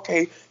were like,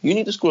 okay, you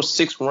need to score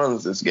 6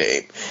 runs this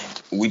game.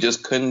 We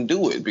just couldn't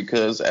do it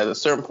because at a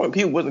certain point,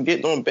 people wasn't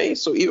getting on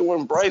base. So even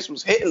when Bryce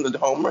was hitting the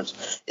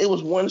homers, it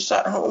was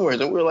one-shot homers,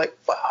 and we were like,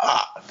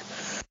 fuck.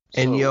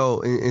 And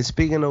and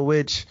speaking of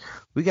which,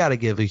 we got to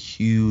give a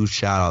huge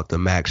shout out to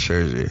Max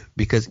Scherzer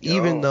because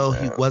even though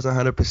he wasn't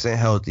 100%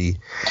 healthy,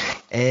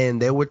 and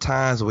there were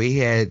times where he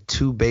had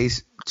two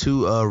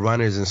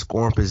runners in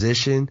scoring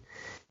position,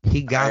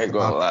 he got. I ain't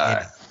gonna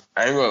lie.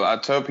 I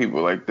tell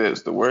people like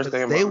this: the worst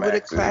thing about they Max would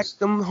have cracked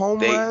them home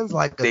runs,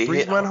 like a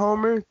 3-run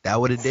homer.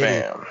 That would have did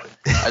it.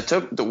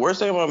 The worst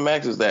thing about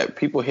Max is that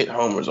people hit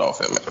homers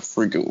off him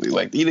frequently.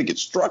 Like they either get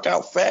struck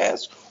out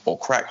fast or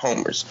crack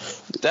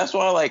homers. That's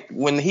why, like,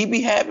 when he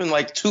be having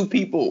like 2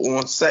 people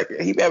on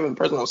second, he be having a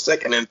person on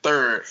second and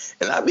third,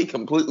 and I be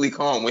completely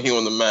calm when he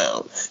on the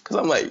mound because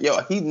I'm like,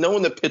 yo, he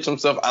knowing to pitch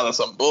himself out of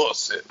some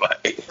bullshit.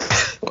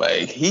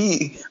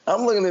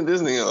 I'm looking at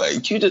this nigga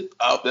like, you just,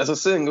 that's a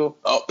single,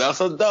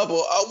 that's a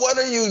double. What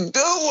are you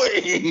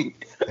doing?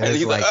 And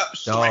he's like,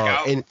 strike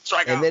out,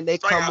 strike out. And then they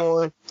come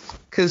on,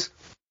 because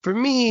for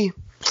me,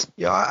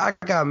 I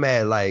got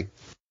mad. Like,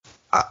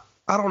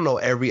 I don't know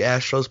every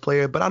Astros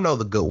player, but I know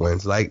the good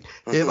ones. Like,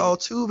 if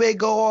Altuve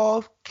go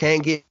off,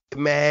 can't get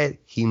mad,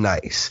 he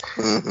nice.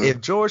 Mm-hmm.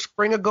 If George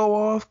Springer go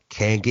off,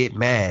 can't get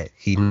mad,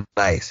 he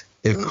nice.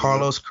 If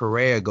Carlos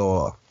Correa go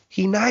off,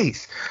 he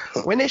nice.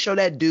 When they show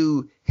that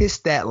dude, his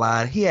stat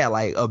line, he had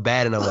like a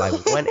batting of like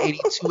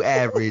 182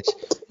 average,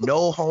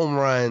 no home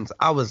runs.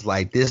 I was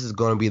like, this is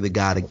going to be the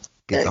guy to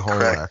get the home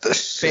run.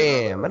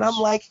 Bam. And I'm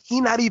like,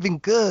 he not even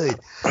good.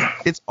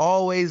 It's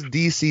always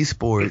DC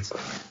Sports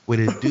with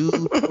a dude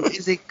who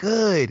isn't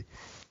good.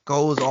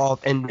 Goes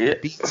off and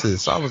beats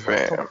us. So I was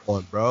like, come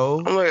on,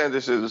 bro. I'm looking at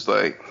this shit just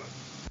like,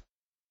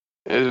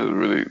 this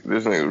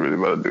nigga's really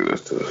about to do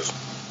this to us.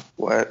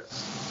 What?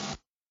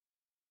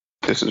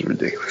 This is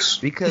ridiculous.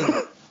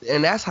 Because,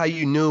 and that's how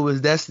you knew it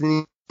was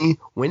destiny.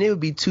 When it would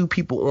be two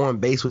people on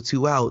base with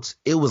 2 outs,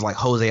 it was like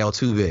Jose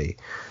Altuve,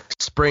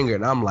 Springer,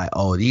 and I'm like,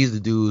 oh, these are the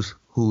dudes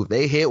who, if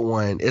they hit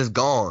one, it's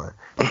gone.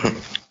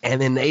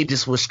 And then they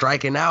just was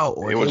striking out,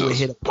 or they would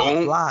hit a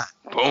fly.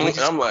 Boom. Which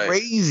is I'm like,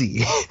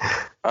 crazy.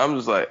 I'm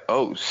just like,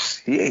 oh,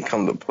 he ain't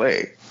come to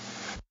play.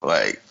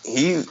 Like,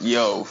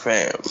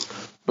 fam.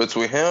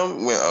 Between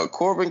him, when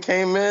Corbin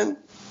came in,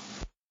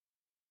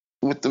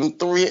 with them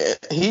 3,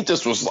 he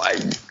just was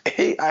like,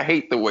 I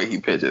hate the way he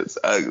pitches,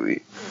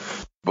 ugly.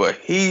 But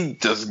he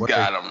just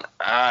got him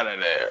out of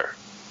there.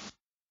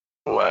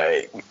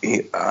 Like,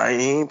 I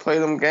ain't play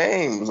them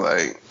games.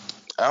 Like,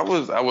 I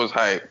was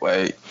hyped.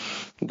 Like,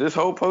 this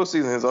whole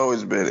postseason has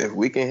always been, if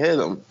we can hit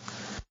them,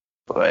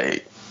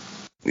 like,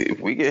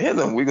 if we can hit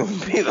them, we're going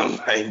to beat them.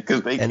 Like,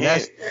 because they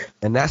can't.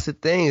 And that's the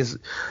thing is,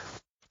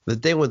 the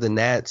thing with the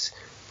Nats,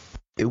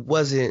 it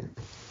wasn't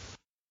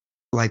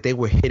like they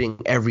were hitting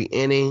every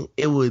inning.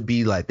 It would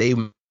be like they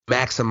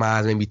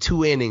maximize maybe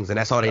 2 innings, and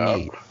that's all they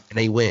need, and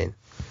they win.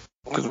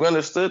 Because we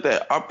understood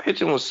that our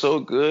pitching was so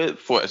good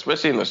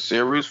especially in the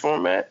series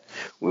format.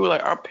 We were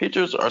like, our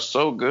pitchers are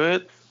so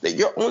good that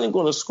you're only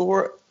going to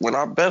score when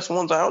our best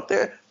ones are out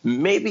there.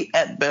 Maybe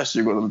at best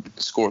you're going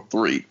to score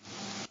 3.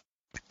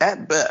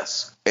 At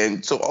best.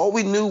 And so all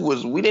we knew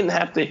was we didn't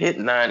have to hit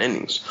 9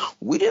 innings.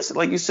 We just,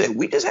 like you said,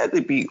 we just had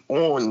to be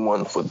on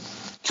one for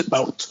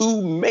about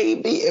 2,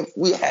 maybe if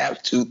we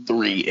have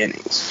 2-3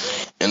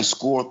 innings, and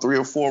score 3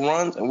 or 4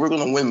 runs, and we're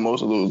going to win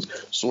most of those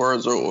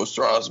Scherzer or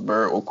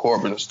Strasburg or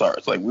Corbin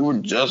starts. Like, we were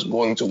just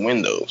going to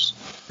win those.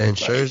 And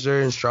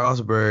Scherzer and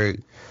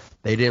Strasburg,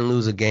 they didn't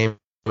lose a game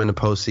in the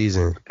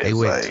postseason. They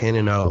went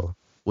 10-0,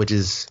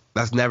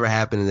 that's never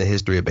happened in the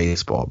history of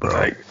baseball, bro.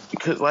 Like,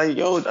 because, like,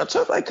 I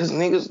took, like, because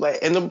niggas, like,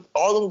 and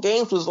all them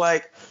games was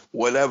like,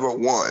 whatever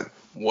 1,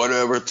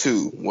 whatever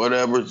 2,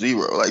 whatever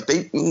 0. Like,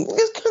 niggas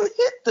couldn't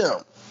hit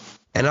them.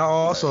 And I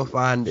also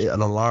find it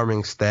an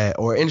alarming stat,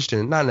 or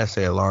interesting, not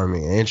necessarily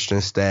alarming, an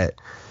interesting stat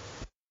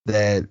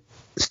that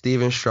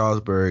Steven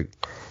Strasburg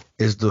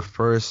is the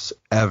first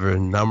ever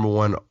number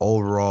 1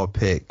 overall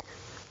pick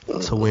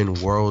to win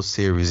World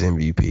Series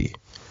MVP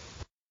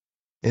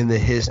in the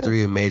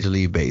history of Major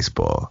League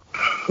Baseball.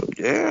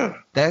 Yeah.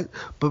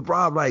 But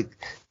Rob, like,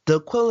 the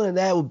equivalent of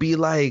that would be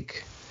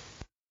like,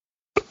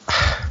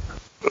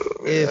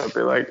 I'd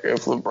be like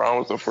if LeBron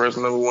was the first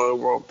number 1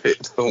 overall pick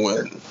to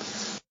win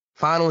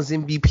Finals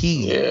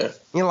MVP. Yeah.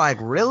 You're like,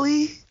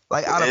 really?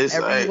 Like, out of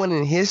everyone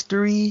in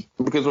history?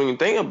 Because when you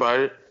think about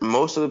it,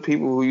 most of the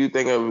people who you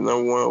think of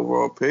number 1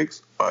 overall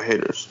picks are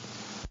hitters.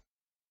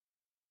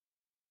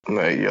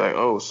 Like, you're like,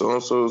 oh,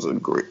 so-and-so is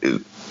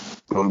going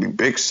to be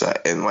big shot.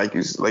 And like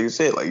you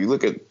said, like, you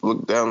look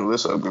down the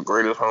list of the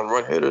greatest home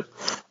run hitters,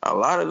 a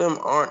lot of them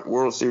aren't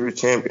World Series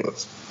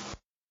champions.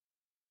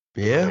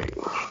 Yeah. Like,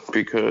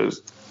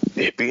 because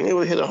being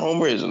able to hit a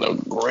homer is a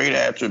great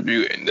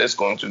attribute, and that's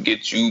going to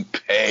get you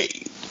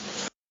paid.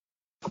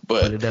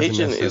 But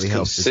pitching is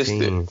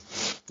consistent.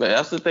 Like,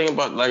 that's the thing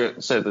about, like I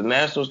said, the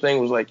Nationals thing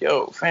was like,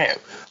 yo, fam,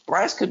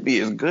 Bryce could be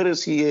as good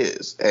as he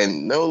is.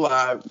 And no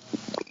lie,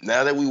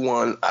 now that we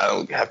won, I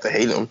don't have to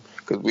hate him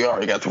because we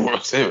already got the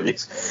World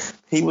Series.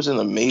 He was an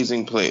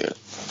amazing player.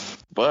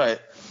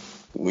 But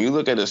when you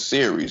look at a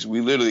series,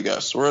 we literally got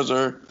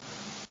Scherzer,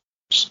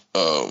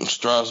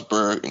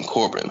 Strasburg, and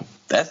Corbin.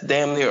 That's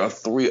damn near a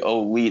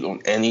 3-0 lead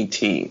on any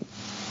team.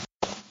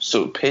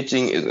 So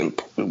pitching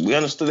we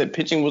understood that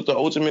pitching was the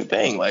ultimate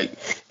thing. Like,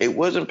 it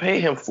wasn't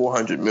pay him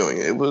 $400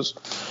 million. It was,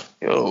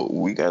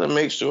 we got to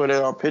make sure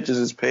that our pitchers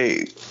is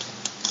paid.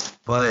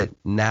 But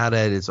now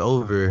that it's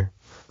over,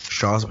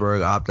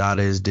 Strasburg opted out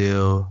of his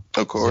deal.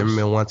 Of course.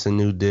 Zimmerman wants a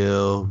new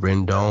deal.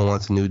 Rendon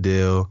wants a new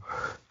deal.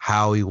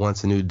 Howie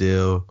wants a new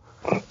deal.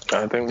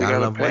 I think we got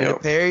to pay him.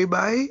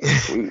 Everybody?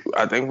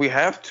 I think we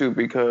have to,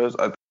 because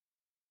I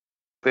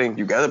think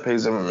you got to pay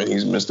Zimmerman.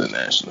 He's Mr.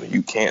 National.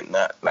 You can't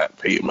not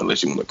pay him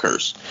unless you want to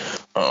curse.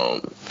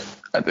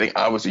 I think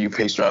obviously you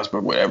pay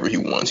Strasburg whatever he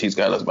wants. He's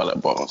got us by the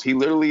balls. He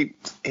literally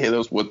hit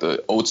us with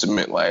the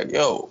ultimate, like,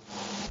 yo.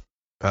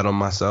 Bet on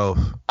myself.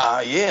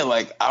 Yeah,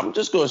 like, I'm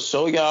just going to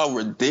show y'all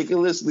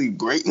ridiculously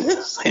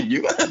greatness, and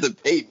you're going to have to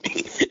pay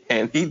me.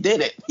 And he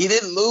did it. He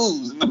didn't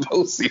lose in the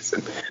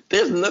postseason.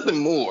 There's nothing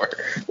more.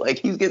 Like,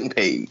 he's getting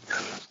paid.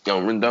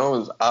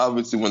 Rendon is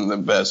obviously one of the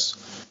best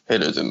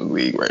hitters in the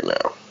league right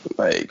now.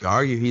 Like, you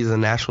argue he's a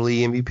National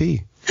League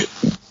MVP.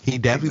 He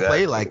definitely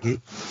played like it.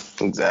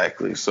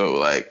 Exactly. So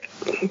like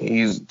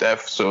he's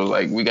deaf. So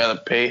like we gotta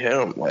pay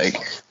him. Like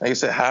I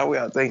said, Howie,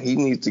 I think he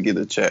needs to get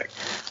a check.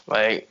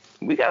 Like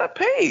we gotta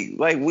pay.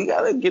 Like we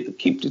gotta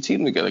keep the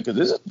team together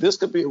because this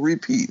could be a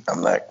repeat. I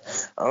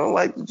don't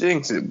like to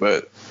jinx it,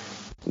 but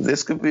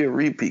this could be a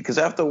repeat. Because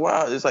after a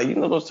while, it's like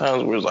those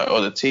times where it's like,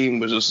 oh, the team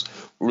was just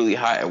really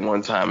high at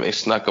one time and they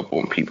snuck up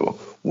on people.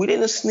 We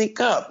didn't sneak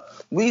up.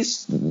 We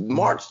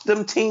marched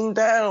them team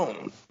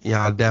down.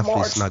 Yeah, I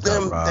definitely snuck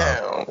up, bro.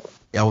 Down.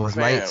 Yeah, it was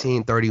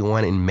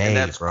 1931 in May, and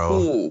that's bro.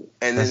 Cool.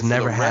 And that's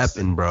never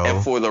happened, bro.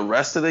 And for the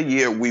rest of the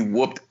year, we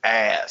whooped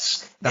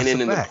ass. That's and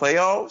then in the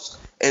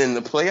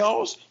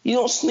playoffs, you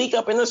don't sneak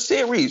up in the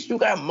series. You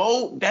got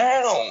mowed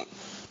down.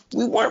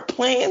 We weren't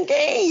playing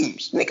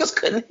games. Niggas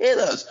couldn't hit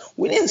us.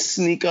 We didn't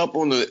sneak up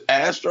on the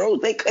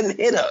Astros. They couldn't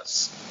hit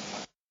us.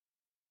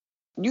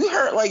 You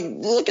heard,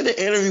 look at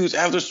the interviews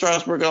after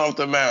Strasburg got off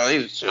the mound.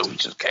 We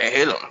just can't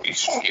hit him.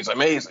 He's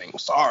amazing.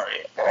 Sorry.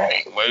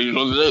 What are you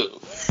supposed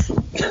to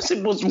do? That's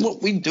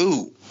what we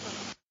do.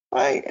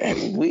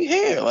 And we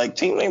here.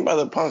 Team ain't about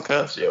to punk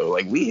us, yo.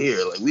 We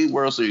here. We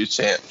World Series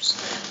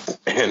champs.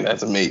 And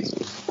that's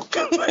amazing.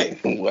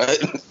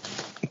 What?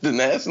 The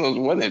Nationals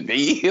won it,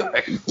 B.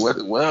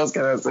 What else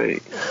can I say?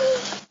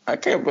 I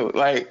can't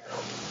believe,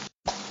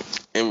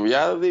 in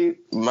reality,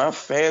 my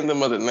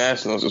fandom of the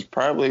Nationals is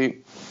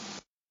probably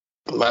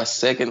my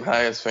second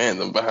highest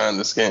fandom behind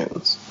the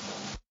Skins.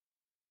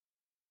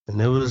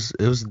 And it was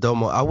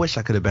dope. I wish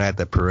I could have been at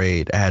that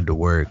parade. I had to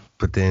work,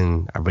 but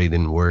then I really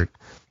didn't work.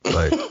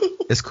 But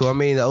it's cool. I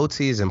mean, the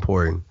OT is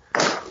important.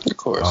 Of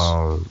course.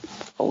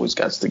 Always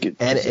got to get.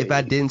 And if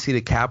I didn't see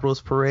the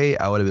Capitals parade,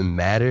 I would have been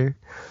madder.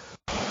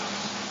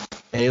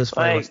 And it was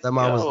funny. My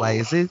stepmom was like,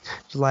 "Is it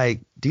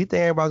do you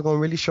think everybody's gonna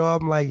really show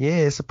up?" I'm like, "Yeah,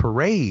 it's a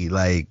parade.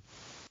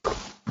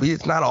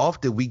 It's not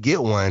often we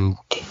get one,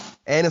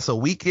 and it's a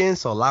weekend,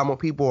 so a lot more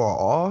people are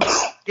off.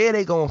 Yeah,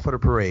 they going for the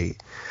parade."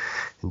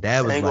 And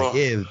Dad was like,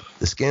 "Yeah,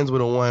 the Skins would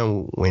have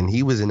won when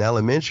he was in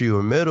elementary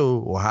or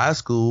middle or high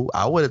school.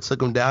 I would have took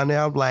him down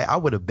there. I'm like, I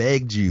would have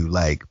begged you,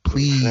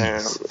 please."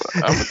 Man,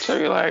 I'm gonna tell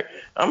you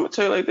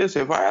like this: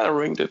 if I had a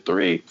ring to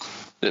 3.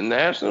 The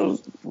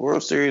Nationals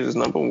World Series is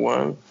number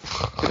 1.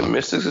 The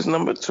Mystics is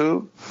number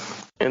 2.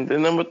 And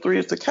then number 3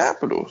 is the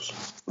Capitals.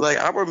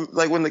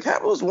 When the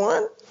Capitals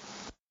won,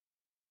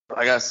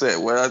 like I said,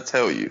 what I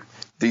tell you,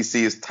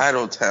 DC is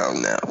title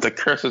town now. The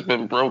curse has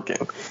been broken.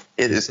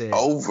 It is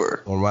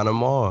over. We'll run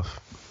them off.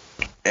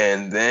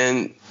 And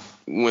then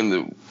when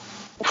the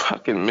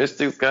fucking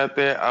Mystics got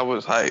there, I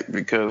was hyped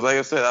because, like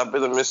I said, I've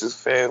been a Mystics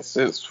fan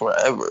since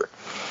forever.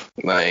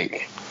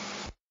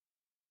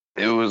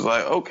 It was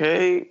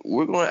okay,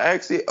 we're going to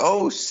actually,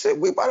 oh shit,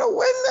 we about to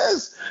win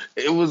this.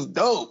 It was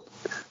dope.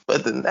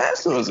 But the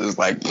Nationals is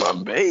my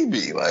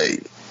baby.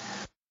 The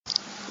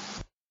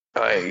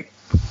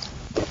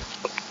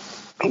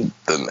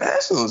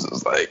Nationals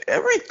is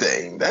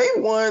everything. They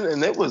won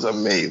and it was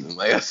amazing.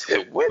 Like I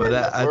said, winning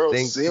the World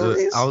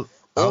Series on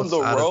the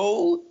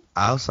road.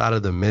 Outside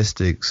of the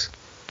Mystics,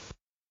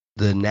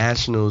 the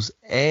Nationals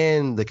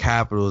and the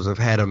Capitals have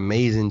had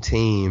amazing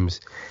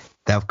teams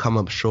that have come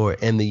up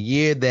short. And the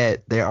year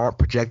that they aren't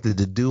projected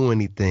to do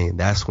anything,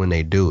 that's when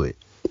they do it.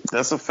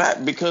 That's a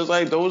fact because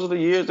those are the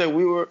years that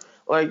we were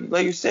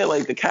like you said,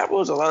 the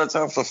Capitals a lot of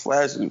times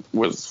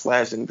was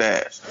flash and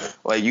dash.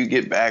 You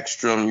get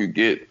Backstrom, you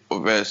get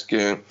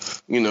Ovechkin.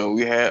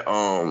 We had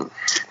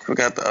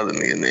forgot the other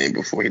nigga name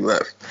before he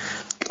left.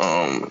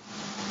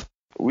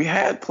 We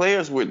had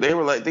players where they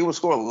would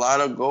score a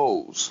lot of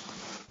goals,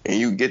 and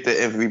you get the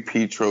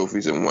MVP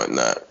trophies and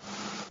whatnot.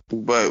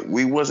 But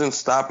we wasn't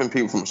stopping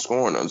people from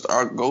scoring us.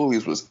 Our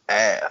goalies was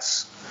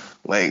ass.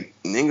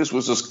 Niggas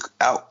was just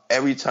out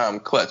every time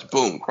clutch.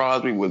 Boom.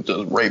 Crosby was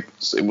just rape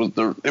us. It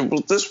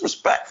was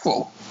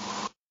disrespectful.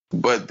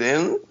 But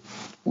then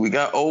we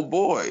got old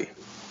boy,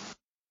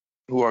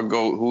 who's our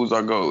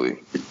goalie.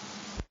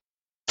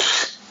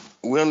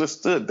 We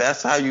understood.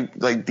 That's how you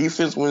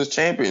defense wins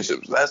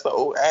championships. That's the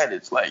old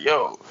adage.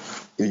 Yo,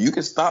 if you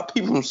can stop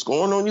people from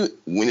scoring on you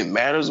when it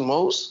matters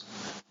most,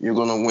 you're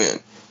gonna win.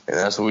 And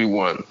that's what we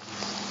won.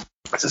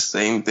 It's the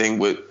same thing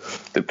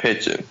with the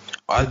pitching.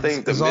 I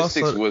think the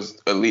Mystics was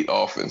elite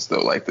offense,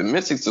 though. The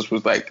Mystics just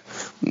was,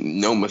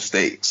 no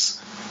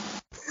mistakes.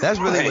 That's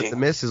really what the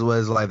Mystics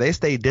was. They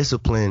stayed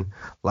disciplined.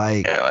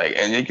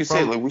 And like you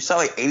said, we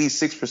shot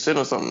 86%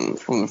 or something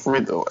from the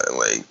free throw.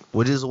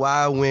 Which is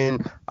why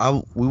when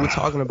we were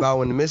talking about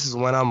when the Mystics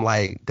went, I'm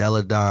like,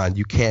 Della Don,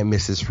 you can't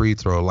miss this free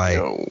throw.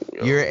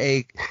 You're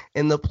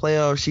in the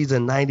playoffs, she's a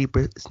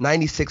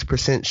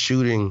 96%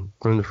 shooting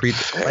from the free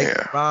throw.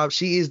 Rob,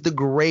 she is the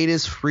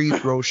greatest free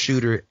throw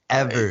shooter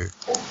ever.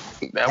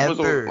 That was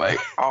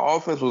our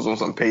offense was on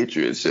some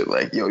Patriot shit.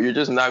 You're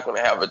just not going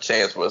to have a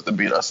chance for us to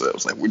beat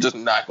ourselves. We're just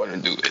not going to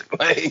do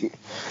it.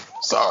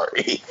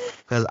 Sorry.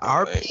 Because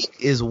our peak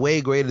is way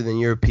greater than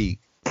your peak.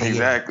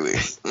 Exactly.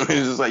 It's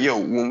just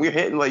when we're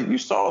hitting, you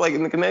saw,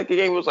 in the Connecticut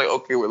game, it was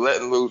okay, we're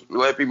letting loose, we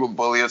let people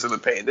bully us in the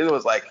paint. Then it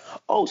was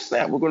oh,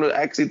 snap, we're going to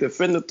actually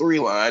defend the 3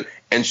 line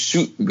and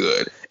shoot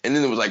good. And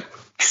then it was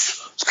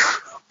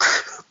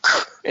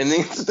And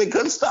they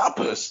couldn't stop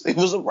us. It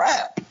was a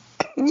wrap.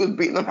 We was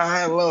beating them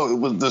high and low. It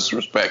was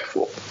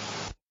disrespectful.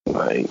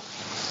 Like,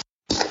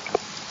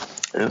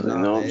 you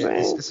know what I'm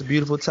saying? It's a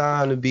beautiful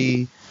time to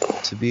be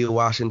a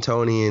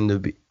Washingtonian, to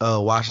be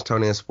a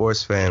Washingtonian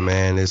sports fan,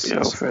 man. It's a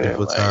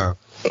beautiful time.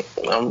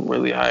 I'm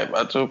really hyped.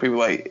 I told people,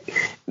 like,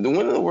 the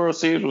winning the World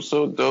Series was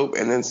so dope,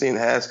 and then seeing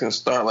Haskins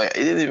start, like,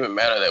 it didn't even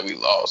matter that we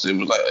lost. It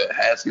was like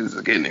Haskins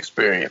is getting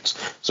experience,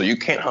 so you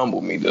can't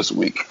humble me this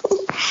week.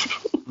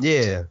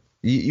 Yeah.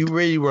 You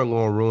really weren't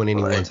going to ruin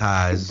anyone's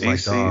ties.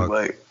 DC,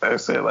 like I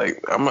said,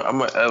 like I'm a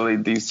LA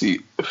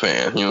DC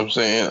fan. You know what I'm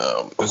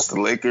saying? It's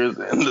the Lakers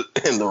and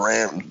the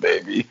Rams,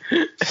 baby,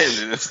 and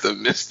then it's the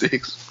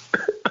Mystics.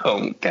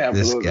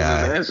 Capitals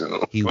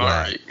International.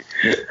 Right.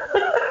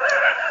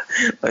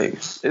 Like,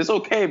 it's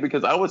okay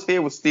because I was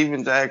here with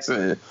Steven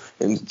Jackson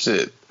and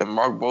shit and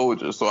Mark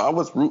Bolger, so I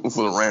was rooting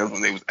for the Rams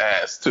when they was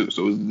ass too.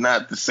 So it's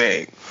not the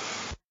same.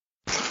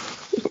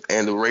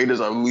 And the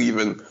Raiders are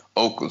leaving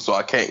Oakland, so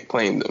I can't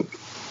claim them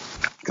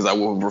because I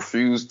will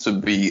refuse to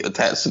be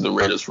attached to the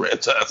Raiders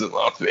franchise in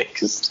Las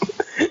Vegas.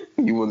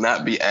 You will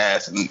not be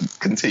ass and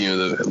continue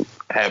to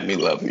have me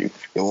love you.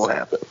 It won't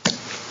happen.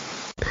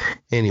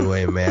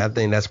 Anyway, man, I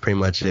think that's pretty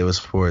much it with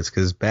sports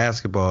because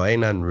basketball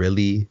ain't nothing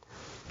really.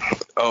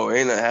 Oh,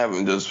 ain't nothing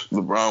happening. Just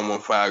LeBron won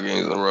 5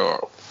 games in a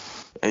row.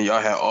 And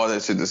y'all had all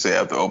that shit to say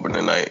after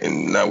opening night,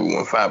 and now we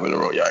won 5 in a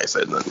row. Y'all ain't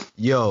said nothing.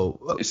 Yo,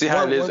 you see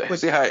how it is?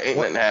 See how it ain't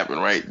nothing happen,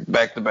 right?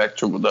 Back-to-back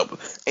triple-double.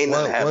 Ain't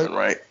nothing happen,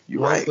 right? You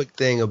right. One quick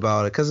thing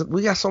about it, because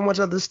we got so much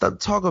other stuff to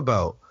talk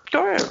about.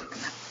 Go ahead.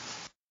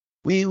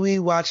 We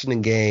watching the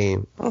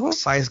game.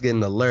 Sykes getting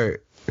an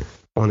alert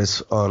on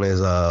his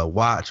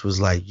watch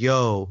was like,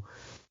 yo,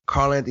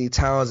 Karl Anthony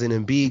Towns and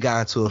Embiid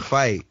got into a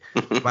fight.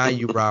 Mind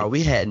you, Rob,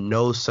 we had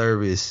no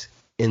service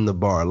in the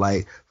bar.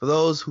 Like, for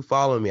those who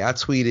follow me, I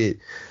tweeted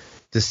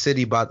the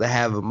city about to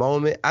have a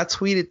moment. I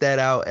tweeted that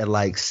out at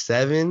like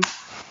 7.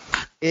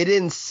 It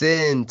didn't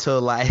send till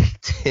like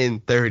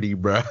 10:30,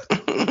 bro.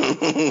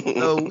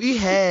 So we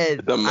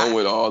had the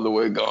moment all the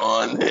way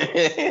gone.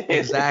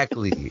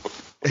 Exactly.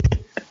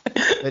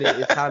 But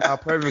it timed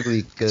out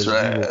perfectly because we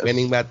were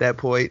winning at that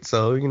point.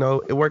 So, you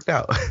know, it worked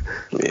out.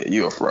 Yeah,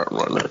 you're a front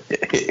runner.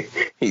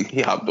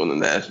 He hopped on the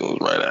Nationals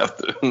right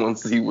after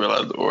once he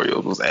realized the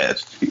Orioles was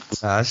ass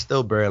cheeks.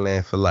 Still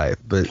Birdland for life,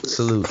 but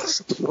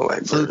salutes.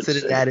 Salute to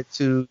the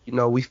attitude. You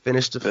know, we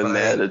finished the fight.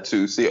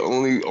 Attitude. See,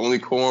 only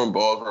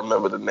cornballs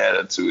remember the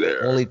attitude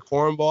there. Only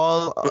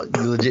cornball?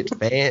 You legit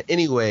fan?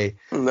 Anyway.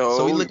 No,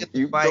 so we look at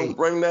the fight. Don't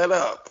bring that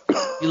up.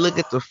 You look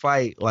at the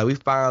fight, like we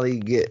finally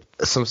get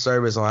some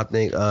service on, I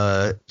think,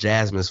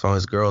 Jasmine's phone,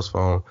 his girl's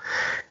phone.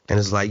 And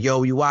it's like,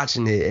 yo, you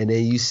watching it? And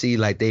then you see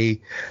like their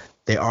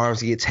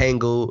arms get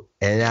tangled,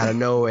 and out of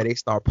nowhere they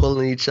start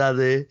pulling each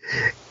other.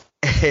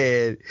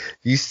 And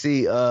you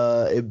see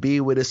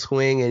Embiid with a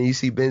swing, and you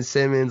see Ben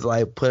Simmons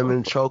like put him in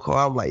a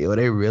chokehold. I'm like, yo,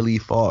 they really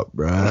fought,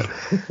 bro.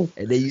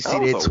 And then you see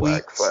their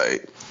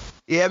tweets.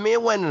 Yeah, I mean,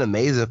 it wasn't an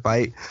amazing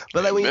fight,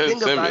 but like when you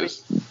think about it,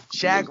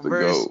 Shaq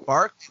versus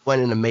Barkley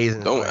wasn't an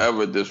amazing Don't fight.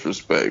 ever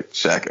disrespect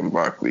Shaq and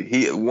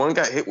Barkley. One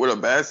got hit with a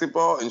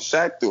basketball, and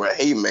Shaq threw a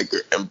haymaker,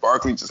 and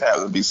Barkley just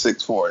happened to be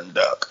 6'4" and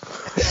duck.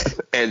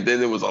 And then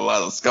there was a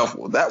lot of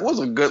scuffle. That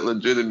was a good,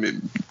 legitimate,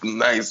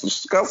 nice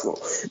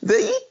scuffle.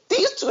 These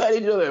two had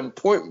each other in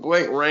point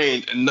blank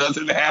range, and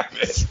nothing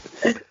happened.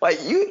 They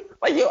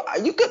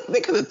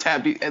could have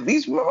tapped. At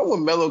least remember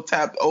when Melo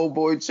tapped old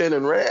boy chin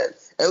and ran.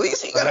 At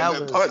least he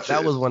got a punch.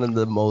 That was one of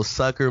the most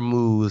sucker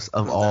moves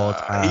of all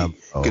time.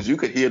 Because you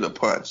could hear the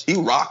punch. He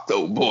rocked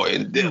old boy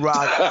and dipped. He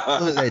rocked.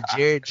 What was that,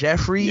 Jared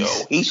Jeffries?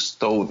 Yo, he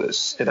stole the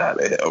shit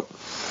out of him.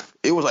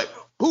 It was like,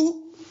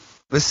 who?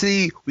 But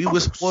see, we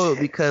were spoiled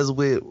because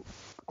with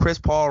Chris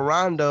Paul,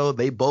 Rondo,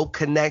 they both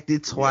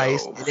connected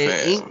twice, and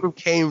then Ingram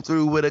came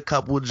through with a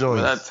couple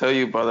joints. But I tell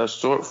you about us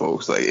short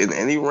folks, like in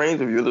any range,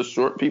 if you're the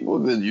short people,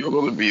 then you're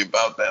going to be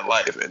about that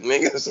life. And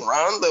niggas,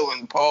 Rondo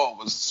and Paul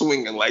was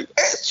swinging like,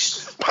 that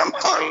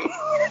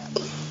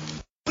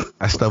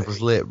stuff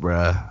was lit,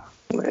 bruh.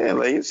 Man,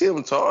 like you see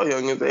them tall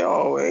youngins, they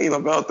all ain't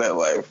about that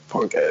life,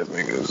 punk ass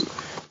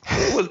niggas.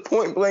 It was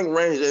point blank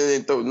range and they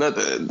didn't throw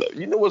nothing.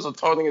 You know what's a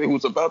tall nigga who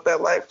was about that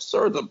life?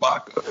 Serge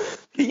Ibaka.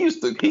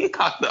 He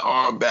cocked the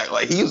arm back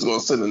like he was gonna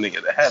send a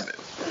nigga to heaven.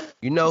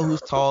 You know who's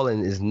tall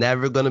and is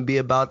never gonna be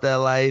about that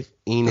life?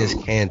 Enes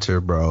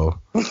Kanter, bro.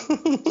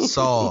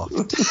 Soft.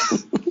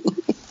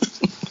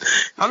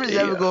 I'm just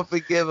never gonna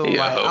forgive him.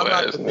 Yeah, I'm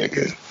not the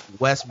biggest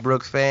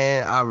Westbrook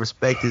fan. I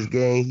respect his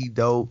game. He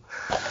dope.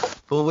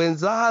 But when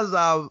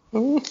Zaza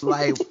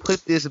like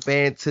put this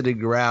man to the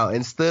ground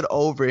and stood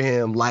over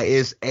him like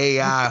it's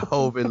AI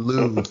Hovind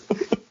Lou,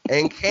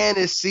 and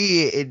Candace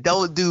see it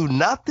don't do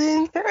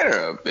nothing,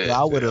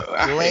 I would have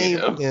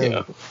blamed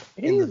him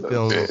in the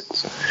film.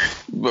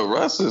 But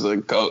Russ is the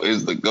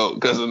GOAT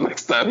because the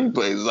next time he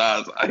plays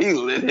Zaza, he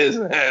lit his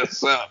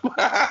ass up.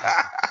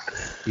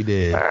 He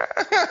did.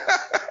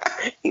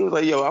 He was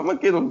like, yo, I'm going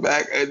to get him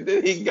back. And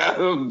then he got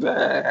him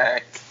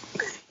back.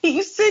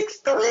 He's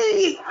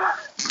 6'3".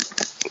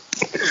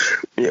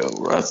 Yo,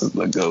 Russ is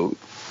the GOAT.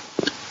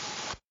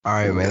 All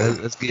right,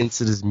 man. Let's get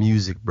into this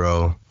music,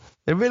 bro.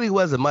 There really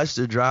wasn't much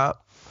to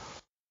drop,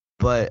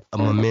 but a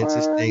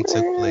momentous thing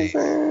took place.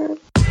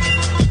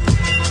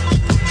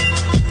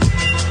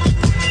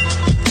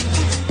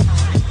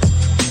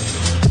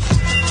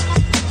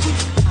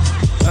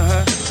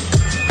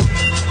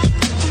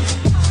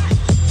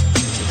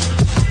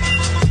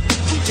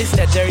 It's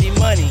that dirty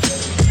money.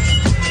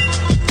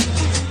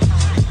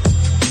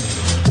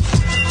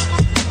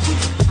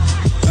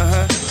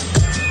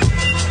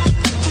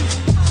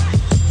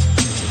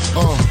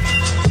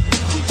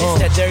 It's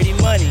that dirty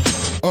money.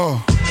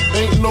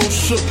 Ain't no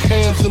shook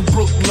hands in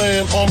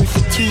Brooklyn. Army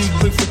fatigue,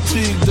 bring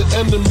fatigue the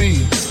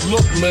enemy.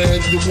 Look,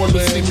 man, you wanna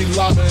see me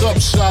locked up,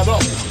 shot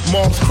up.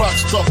 Mom's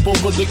crotched up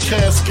over the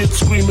casket,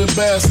 screaming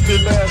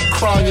bastard,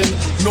 crying.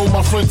 No,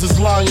 my friends is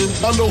lying.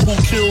 I know who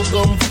killed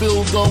them,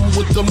 filled them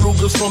with them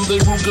Rugers from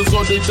their Rugers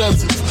or their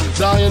deserts.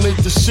 Dying ain't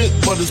the shit,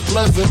 but it's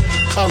pleasant,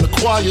 kinda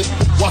quiet.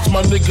 Watch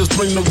my niggas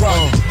bring the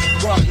riot.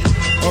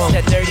 It's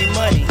that dirty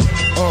money.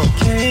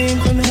 Came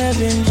from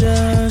heaven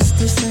just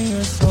to sing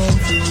a song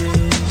for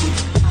you.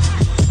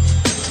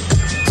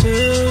 To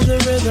the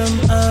rhythm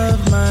of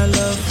my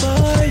love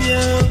for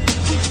you.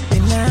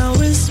 And now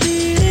it's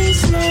sweet and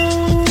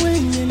slow,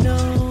 and you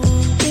know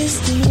it's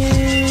the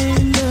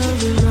end of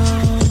the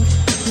road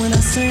when I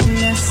sing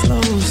that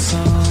slow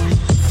song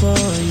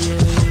for you.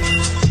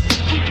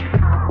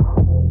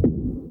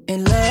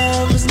 And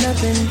love was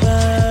nothing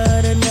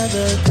but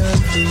another gun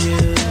for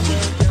you.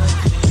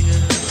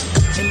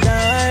 And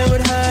I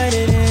would hide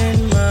it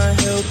in my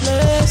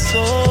helpless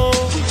soul.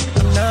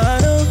 I'm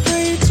not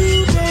afraid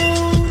to go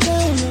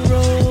down the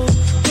road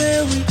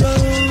where we go.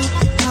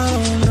 I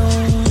don't know.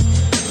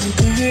 You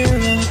can hear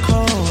them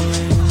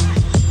calling,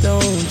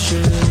 don't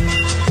you?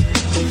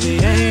 And the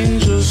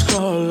angels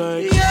call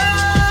like,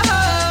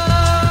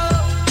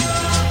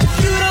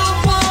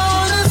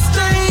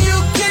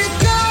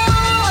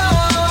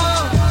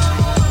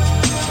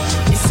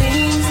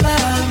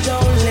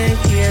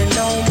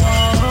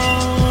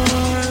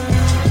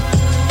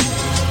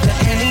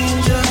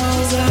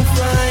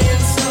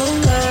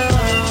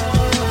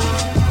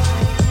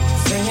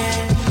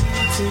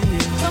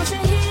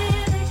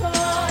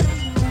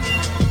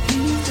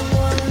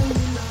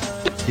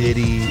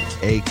 Diddy,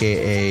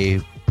 a.k.a.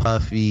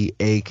 Puffy,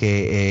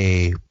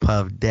 a.k.a.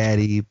 Puff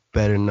Daddy,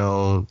 better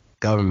known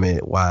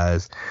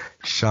government-wise.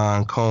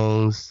 Sean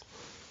Combs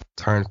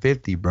turned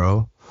 50,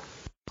 bro.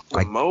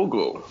 Like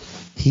mogul.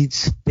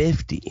 He's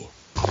 50.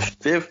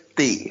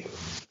 50.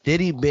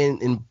 Diddy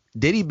been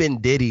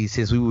Diddy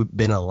since we've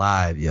been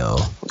alive, yo.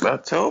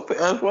 That's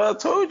what I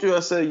told you. I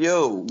said,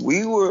 yo,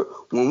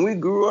 when we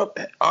grew up,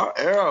 our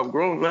era of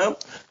growing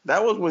up,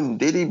 that was when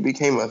Diddy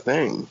became a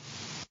thing.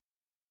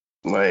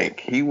 Like,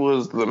 he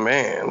was the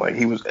man. Like,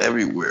 he was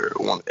everywhere,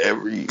 on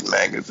every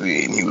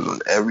magazine. He was on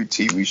every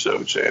TV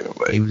show channel.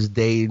 Like, he was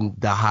dating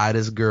the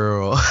hottest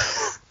girl.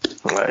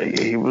 Like,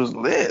 he was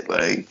lit.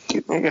 Like,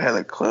 he nigga had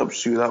a club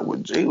shootout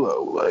with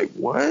J-Lo. Like,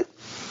 what?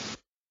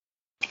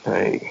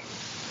 Like,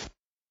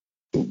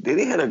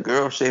 Diddy had a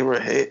girl shave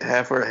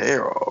half her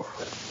hair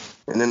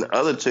off. And then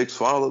other chicks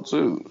followed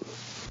too.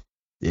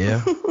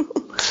 Yeah.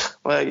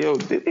 Like, yo,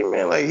 Diddy,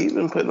 man, like, he's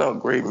been putting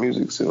out great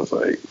music since,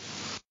 like,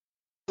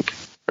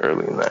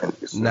 early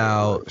 90s.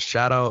 Now,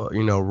 shout out,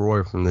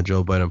 Roy from the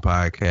Joe Budden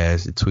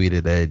podcast. He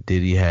tweeted that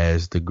Diddy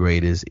has the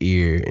greatest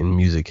ear in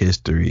music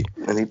history.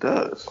 And he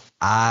does.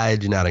 I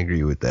do not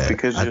agree with that.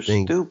 Because you're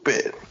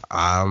stupid.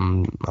 I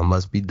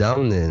must be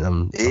dumb then.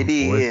 I'm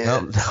idiot.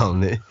 Dumb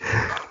then.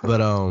 But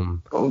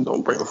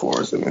don't bring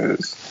Forrest in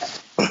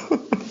this.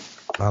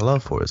 I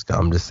love Forrest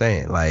Gump. I'm just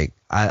saying, like,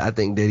 I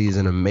think Diddy's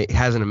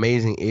has an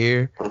amazing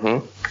ear.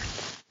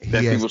 Mm-hmm.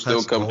 That people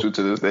still come to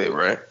this day,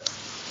 right?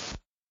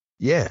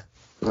 Yeah.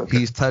 Okay.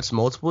 He's touched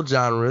multiple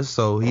genres,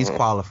 so he's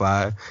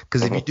qualified.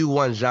 Because if you do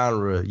one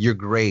genre, you're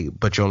great,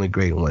 but you're only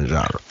great in one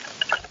genre.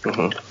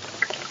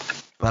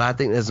 But I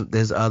think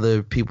there's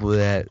other people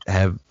that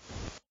have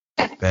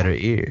better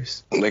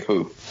ears. Like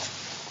who?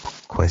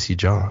 Quincy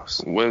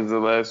Jones. When's the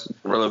last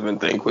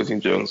relevant thing Quincy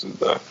Jones has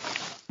done?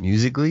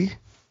 Musically?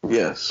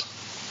 Yes.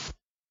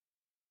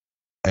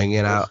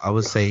 Again, I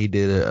would say he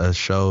did a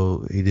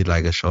show. He did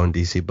like a show in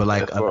DC, but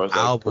like an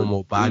album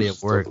or body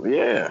of work.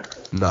 Yeah.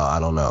 No, I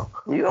don't know.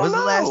 You don't What's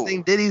know. the last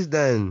thing Diddy's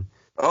done?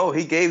 Oh,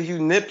 he gave you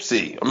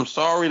Nipsey. I'm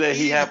sorry that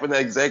he happened to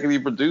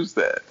executive produce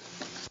that.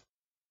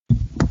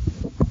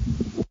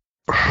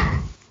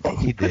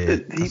 He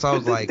did. He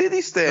put the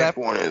Diddy stamp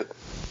on it.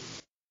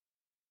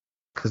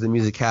 Because the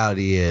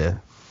musicality, yeah.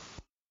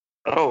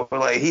 Oh,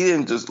 like he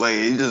didn't just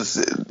he just,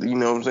 you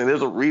know what I'm saying?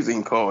 There's a reason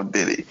he called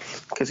Diddy.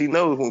 Because he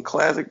knows when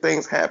classic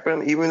things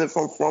happen, even if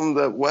I'm from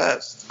the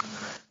West,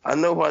 I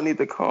know who I need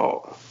to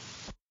call.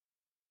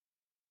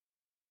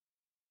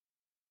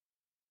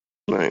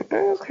 Like,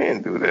 I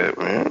can't do that,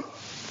 man.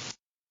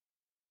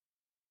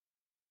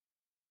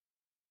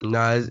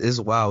 Nah, it's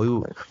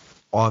wild.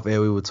 Off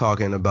air, we were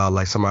talking about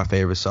like some of our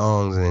favorite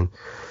songs, and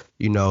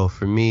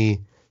for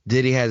me,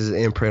 Diddy has his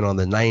imprint on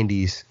the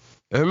 90s.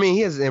 I mean,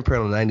 he has his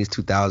imprint on the 90s,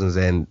 2000s,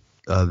 and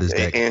this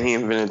decade. And he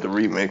invented the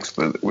remix,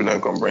 but we're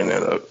not gonna bring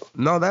that up.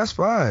 No, that's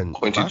fine.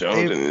 Quincy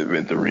Jones didn't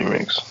invent the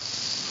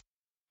remix.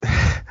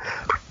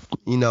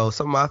 You know,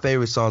 some of my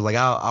favorite songs, like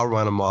I'll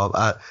run them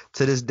off.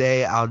 To this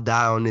day, I'll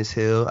Die on This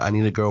Hill. I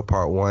Need a Girl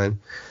Part 1.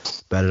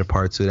 Better than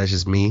Part 2. That's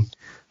just me.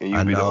 And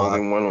you be the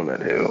only one on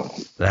that hill.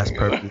 That's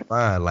perfectly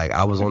fine. Like,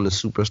 I was on the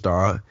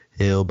Superstar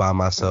Hill by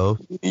myself.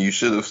 You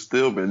should have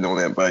still been on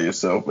that by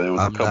yourself, but it was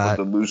a couple of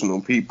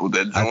delusional people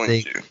that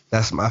joined you.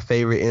 That's my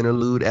favorite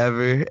interlude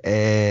ever,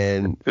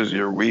 and because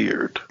you're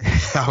weird.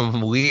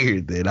 I'm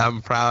weird, then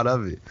I'm proud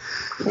of it.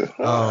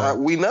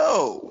 We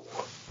know.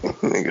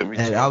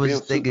 And I was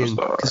just thinking,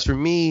 because for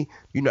me,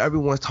 you know,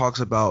 everyone talks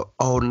about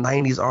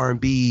 90s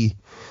R&B,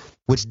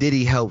 which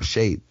Diddy helped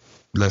shape.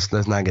 Let's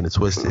not get it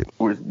twisted.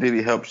 Which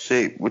Diddy help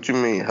shape? What you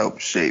mean help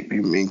shape?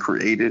 You mean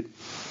created?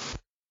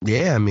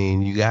 Yeah, I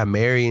mean, you got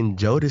Mary and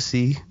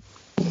Jodeci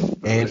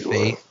and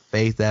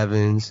Faith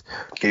Evans.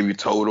 Gave you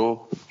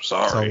Total.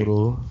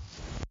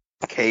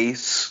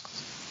 Case.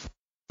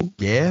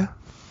 Yeah.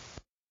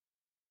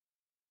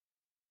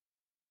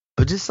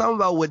 But just something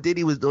about what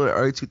Diddy was doing in the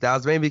early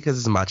 2000s, maybe because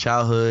it's my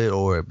childhood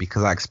or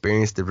because I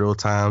experienced it real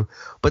time.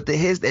 But the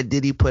hits that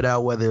Diddy put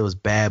out, whether it was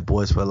Bad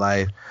Boys for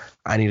Life,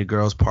 I Need a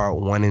Girl's Part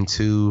 1 and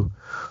 2,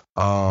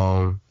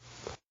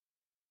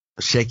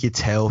 Shake Your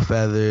Tail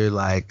Feather,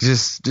 like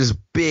just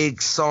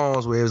big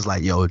songs where it was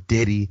like, yo,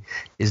 Diddy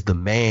is the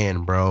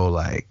man, bro.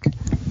 Like,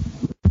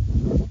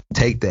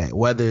 take that.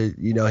 Whether,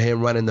 you know,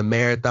 him running the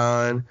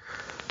marathon.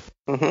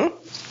 I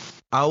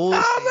will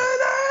say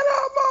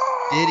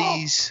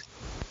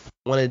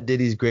one of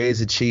Diddy's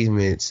greatest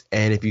achievements,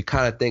 and if you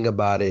kind of think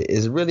about it,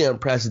 is really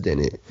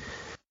unprecedented.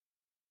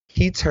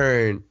 He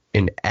turned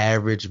an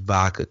average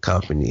vodka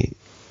company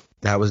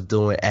that was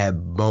doing at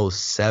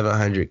most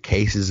 700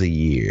 cases a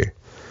year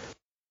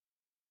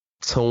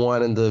to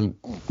one of the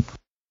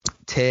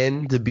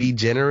 10, to be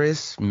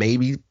generous,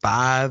 maybe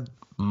 5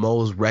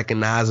 most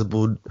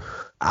recognizable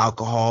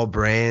alcohol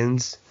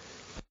brands.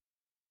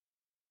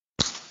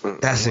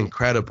 That's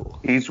incredible.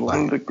 He's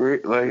one of the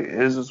great, like,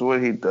 this is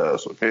what he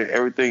does, okay?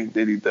 Everything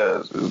Diddy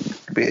does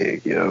is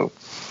big, yo.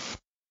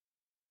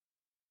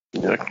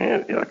 Y'all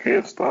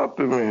can't stop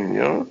the man,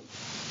 yo.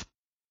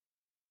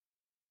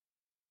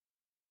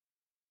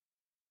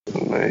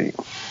 Like,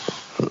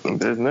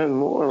 there's nothing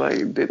more.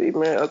 Like, Diddy,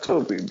 man, I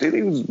told you,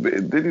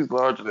 Diddy's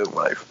larger than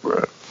life,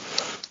 bro.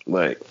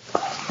 Like,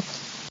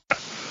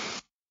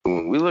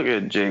 when we look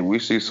at Jay, we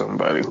see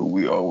somebody who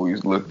we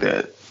always looked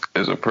at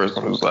as a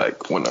person who's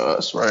like one of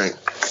us, right?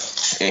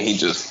 And he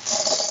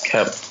just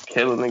kept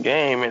killing the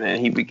game, and then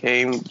he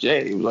became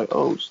Jay. He was like,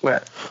 oh,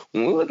 snap.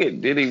 When we look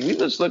at Diddy, we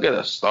just look at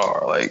a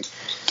star. Like,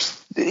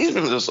 Diddy's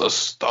been just a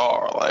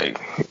star,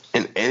 like,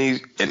 in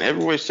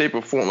every way, shape,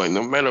 or form. Like,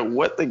 no matter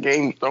what the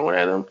game's thrown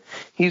at him,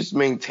 he's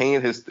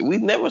maintained his. We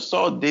never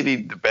saw Diddy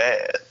the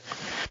bad.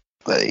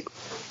 Like,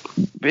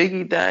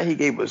 Biggie died, he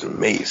gave us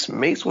Mace.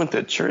 Mace went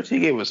to church, he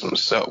gave us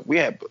himself. He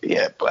had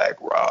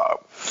Black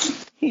Rob.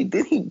 He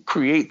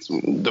creates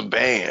the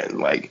band.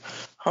 Like,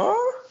 huh?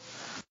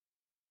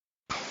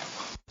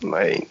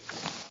 Like,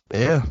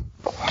 yeah.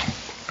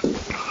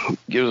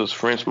 Gives us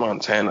French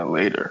Montana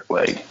later.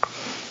 Like,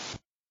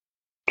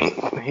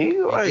 he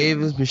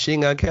gave us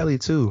Machine Gun Kelly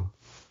too.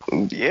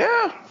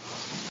 Yeah.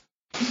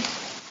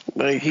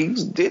 Like,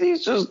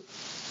 Diddy's just.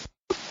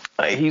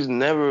 Like, he's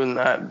never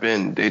not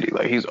been Diddy.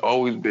 Like, he's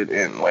always been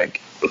in.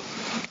 Like,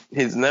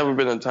 he's never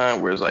been a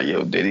time where it's like,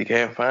 yo, Diddy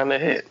can't find a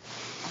hit.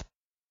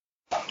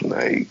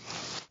 Like,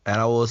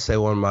 and I will say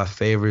one of my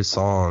favorite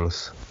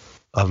songs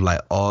of,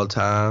 like, all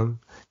time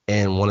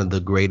and one of the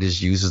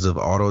greatest uses of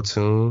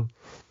auto-tune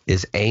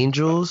is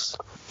Angels.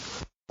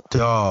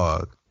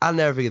 Dog. I'll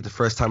never forget the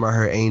first time I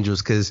heard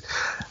Angels, because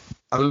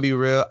I'm going to be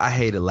real, I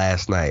hated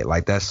Last Night.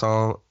 Like, that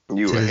song,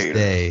 to this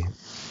day.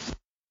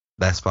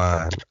 That's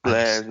fine.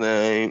 Last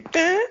night.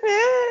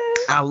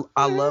 I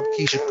love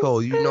Keisha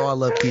Cole. You know I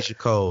love Keisha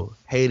Cole.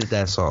 Hated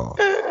that song.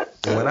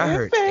 And when I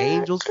heard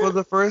Angels for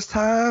the first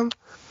time,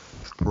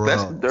 bro.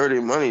 That's the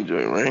Dirty Money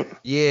joint, right?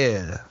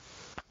 Yeah.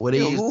 Where they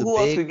use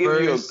the big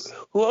verse.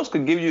 Who else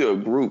could give you a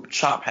group,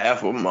 chop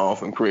half of them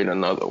off, and create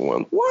another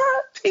one?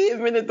 What? He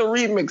invented the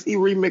remix. He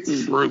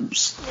remixes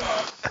groups.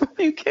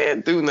 You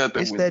can't do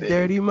nothing it's with that it.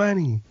 Dirty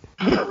Money.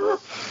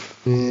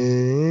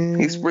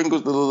 He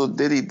sprinkles the little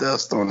Diddy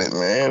dust on it,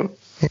 man.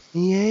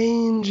 The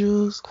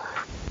Angels.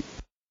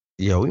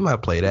 Yo, we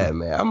might play that,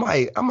 man.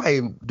 I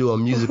might do a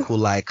musical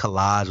like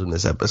collage on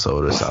this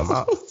episode or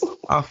something.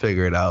 I'll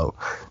figure it out.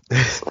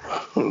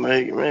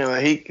 Like, man,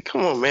 like,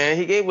 come on, man.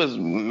 He gave us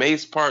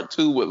Mace Part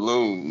 2 with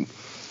Loon.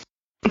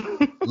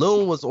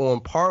 Loon was on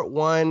Part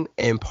 1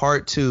 and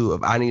Part 2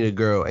 of I Need a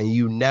Girl, and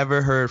you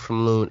never heard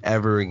from Loon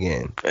ever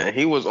again. And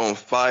he was on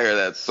fire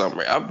that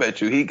summer. I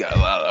bet you he got a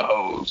lot of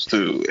hoes,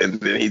 too, and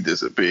then he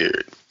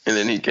disappeared. And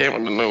then he came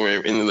out of nowhere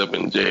and ended up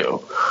in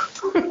jail.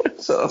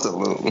 Shout out to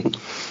Loon.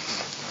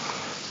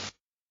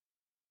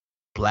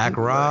 Black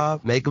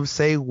Rob, make him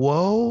say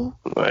whoa.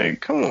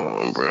 Like, come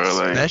on, bro.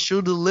 Like,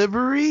 special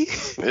delivery.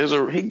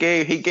 he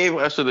gave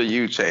Usher the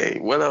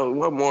U-chain. What else?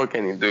 What more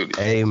can he do?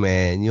 Hey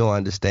man, you don't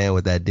understand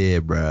what that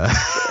did, bro.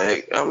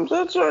 Hey, I'm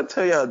just trying to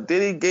tell y'all.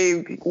 Diddy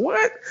gave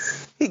what?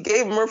 He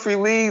gave Murphy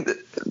Lee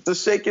the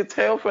Shake Your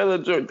Tail Feather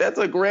joint. That's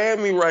a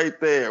Grammy right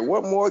there.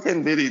 What more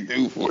can Diddy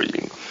do for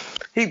you?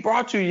 He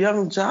brought you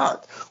Young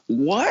Jock.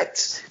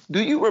 What?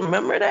 Do you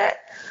remember that?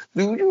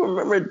 Do you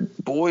remember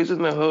Boys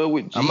in the Hood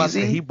with Jeezy? I'm about to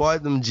say he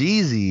bought them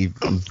Jeezy.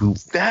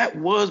 That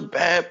was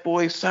Bad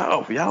Boy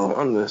South. Y'all don't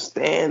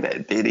understand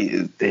that Diddy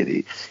is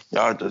Diddy.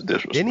 Y'all just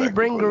disrespect. Didn't he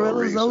bring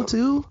Gorillas though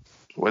too?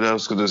 What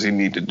else does he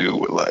need to do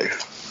with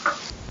life?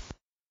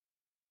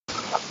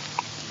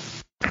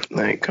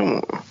 Like, come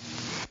on.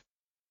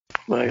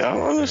 Like, I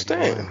don't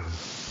understand.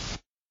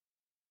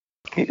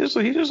 He just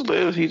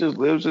lives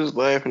his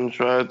life and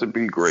tries to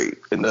be great,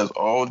 and that's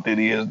all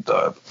Diddy has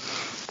done.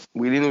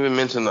 We didn't even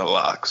mention the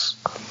Locks.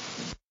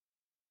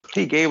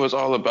 He gave us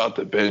all about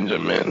the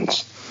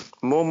Benjamins.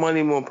 More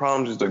Money, More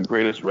Problems is the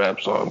greatest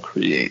rap song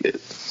created.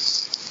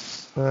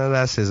 Well,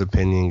 that's his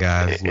opinion,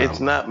 guys. It's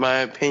not my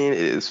opinion. It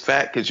is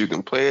fact because you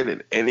can play it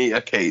at any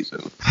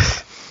occasion.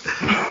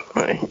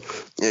 Right?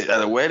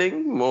 At a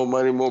wedding, More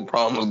Money, More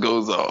Problems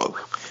goes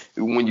off.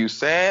 When you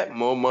sad,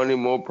 More Money,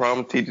 More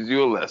Problems teaches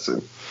you a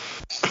lesson.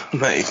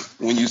 Like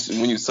when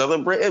you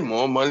celebrate,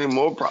 More Money,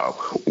 More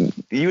Problems.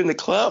 You in the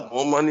club,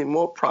 More Money,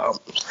 More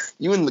Problems.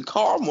 You in the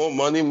car, More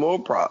Money, More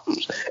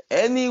Problems.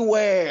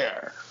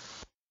 Anywhere.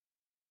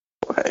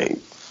 Like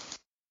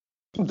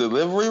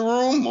delivery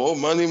room, More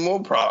Money,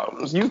 More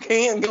Problems. You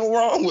can't go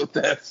wrong with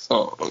that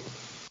song.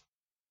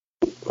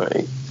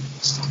 Like,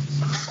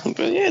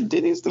 but yeah,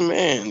 Diddy's the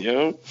man,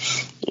 yo.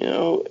 You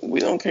know,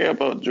 we don't care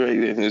about Drake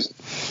and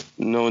his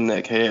no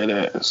neck head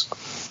ass.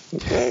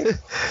 Okay.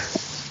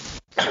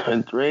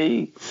 And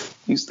Dre,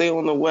 you stay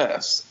on the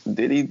West.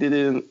 Diddy did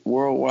it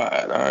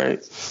worldwide, all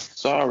right?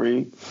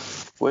 Sorry.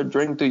 What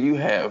drink do you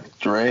have,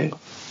 Dre?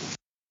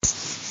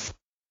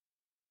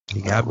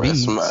 You got Rest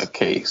beats. my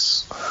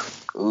case.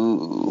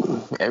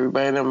 Ooh.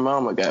 Everybody and their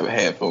mama got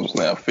headphones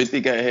now.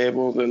 50 got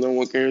headphones that no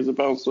one cares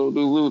about, so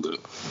do Luda.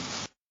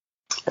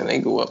 And they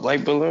go up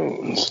like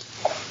balloons.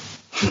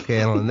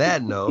 Okay, on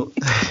that note,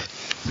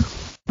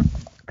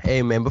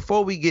 hey man,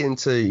 before we get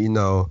into,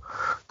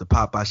 the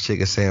Popeyes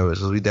chicken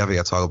sandwiches, we definitely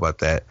got to talk about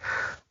that.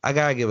 I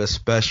got to give a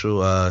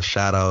special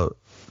shout out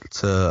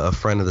to a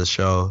friend of the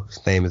show.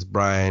 His name is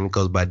Brian,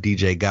 goes by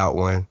DJ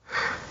Goutwin.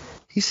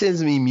 He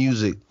sends me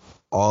music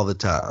all the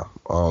time.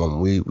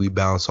 We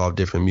bounce off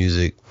different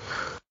music,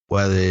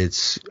 whether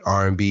it's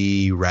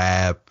R&B,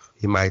 rap.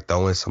 He might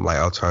throw in some like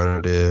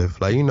alternative,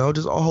 like,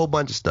 just a whole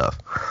bunch of stuff.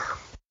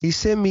 He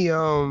sent me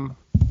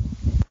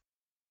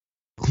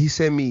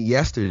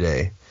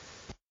yesterday.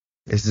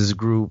 It's this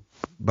group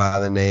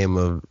by the name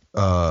of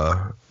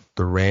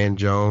the Rand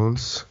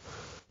Jones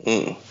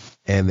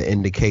and the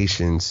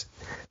Indications.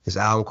 This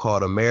album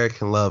called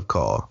American Love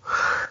Call.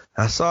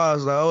 I was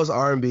like, oh, it's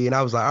R&B, and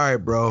I was like, all right,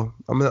 bro,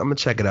 I'm gonna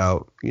check it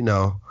out, And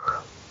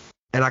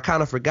I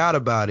kind of forgot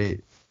about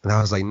it, and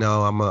I was like,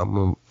 no, I'm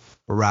gonna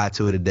ride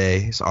to it today.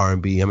 It's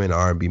R&B. I'm in an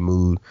R&B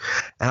mood,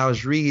 and I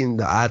was reading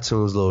the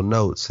iTunes little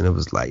notes, and it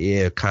was like,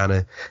 yeah, it kind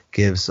of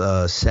gives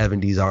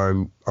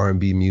 70s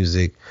R&B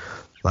music,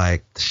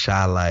 like the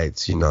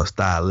Shy-Lights,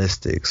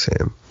 stylistics.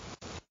 And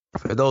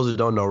for those who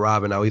don't know,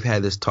 Rob and I, we've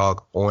had this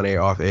talk on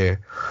air, off air.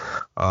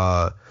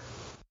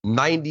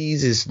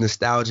 90s is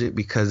nostalgic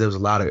because there was a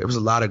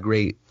lot of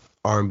great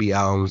R&B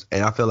albums,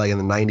 and I feel like in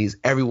the 90s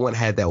everyone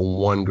had that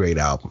one great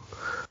album.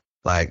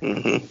 Like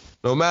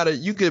no matter,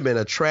 you could have been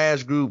a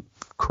trash group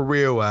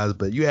career-wise,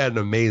 but you had an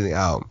amazing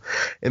album.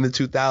 In the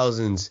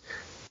 2000s,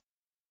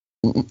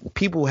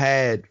 people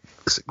had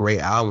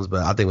great albums,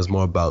 but I think it was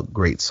more about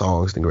great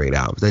songs than great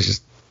albums. That's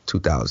just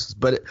 2000s.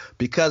 But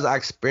because I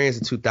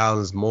experienced the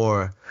 2000s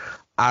more,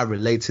 I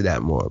relate to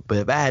that more. But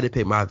if I had to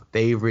pick my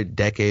favorite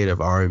decade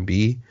of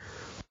R&B,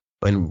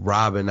 when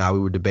Rob and I, we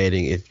were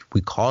debating if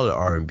we call it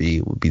R&B,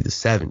 it would be the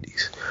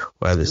 70s.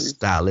 Whether it's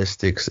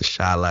Stylistics, the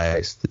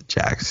Shy-Lights, the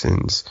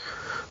Jacksons,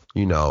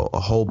 a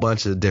whole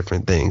bunch of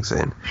different things.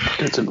 And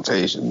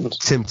Temptation.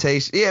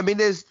 Yeah, I mean,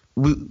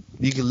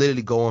 you can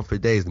literally go on for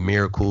days. The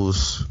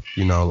Miracles,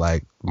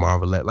 like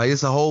Marvelette. Like,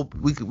 it's a whole,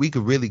 we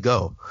could really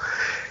go.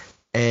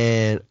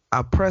 And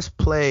I pressed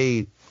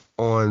play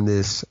on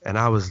this, and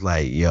I was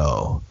like,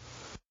 yo.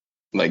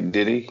 Like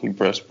Diddy? You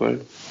pressed play?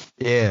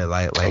 Yeah,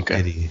 like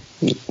okay. Diddy.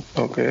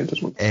 Okay.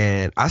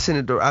 And I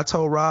sent it. I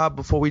told Rob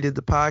before we take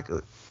the podcast,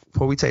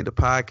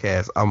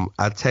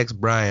 I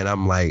text Brian.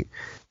 I'm like,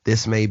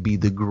 this may be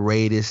the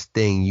greatest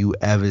thing you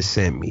ever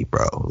sent me,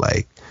 bro.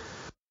 Like,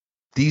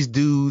 these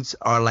dudes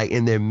are like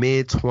in their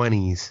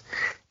mid-20s,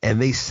 and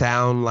they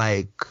sound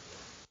like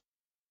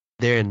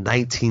they're in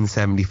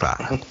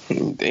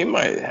 1975. They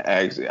might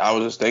actually. I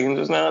was just thinking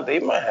just now. They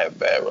might have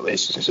bad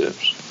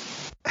relationships.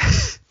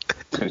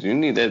 Because you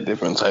need that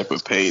different type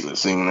of pain to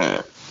sing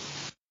that.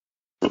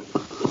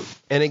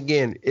 And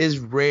again, it's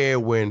rare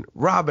when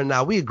Rob and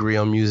I, we agree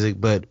on music,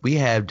 but we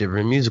have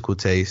different musical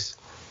tastes.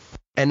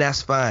 And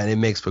that's fine. It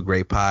makes for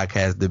great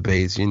podcast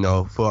debates. You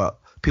know, for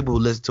people who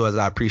listen to us,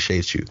 I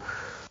appreciate you.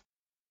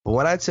 But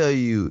when I tell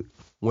you,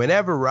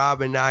 whenever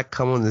Rob and I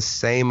come on the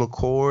same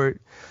accord,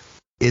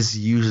 it's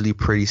usually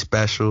pretty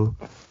special.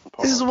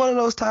 This is one of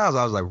those times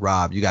I was like,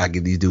 Rob, you gotta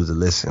give these dudes a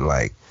listen.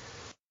 Like,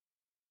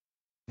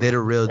 they're the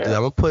real deal.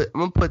 I'm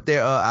gonna put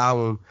their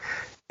album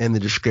in the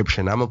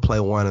description. I'm gonna play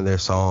one of their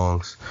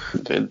songs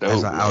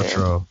as an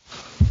outro.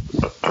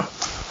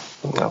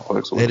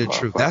 They're the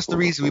truth. That's the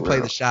reason we play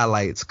the Shy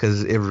Lights,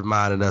 because it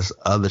reminded us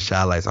of the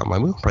Shy Lights. I'm like,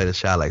 we're gonna play the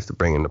Shy Lights to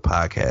bring in the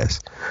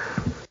podcast.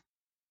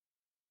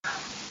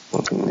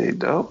 They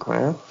dope,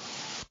 man.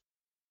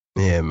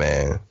 Yeah,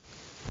 man.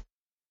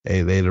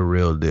 Hey, they the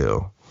real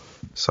deal.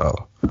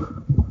 So,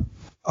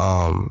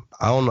 I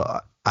don't know.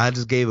 I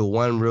just gave it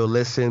one real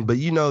listen, but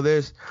you know,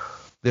 there's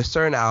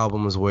certain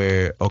albums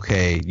where,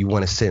 okay, you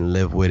want to sit and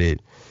live with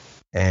it,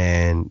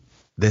 and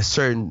there's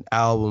certain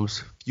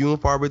albums, few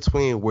and far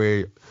between,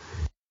 where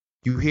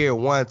you hear it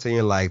once and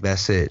you're like,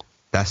 that's it,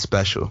 that's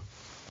special.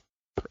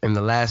 In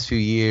the last few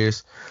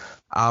years,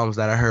 albums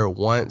that I heard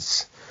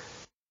once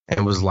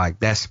and was like,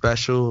 that's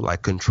special,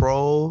 like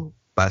Control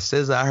by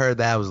SZA, I heard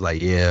that, I was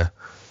like, yeah,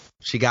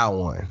 she got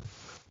one.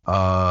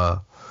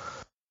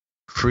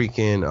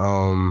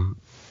 Freaking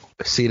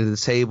Seat at the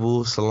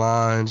Table,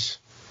 Solange,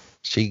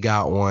 she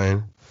got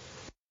one.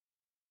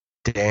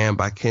 Damn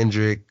by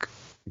Kendrick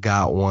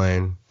got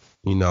one.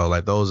 You know,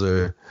 like those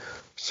are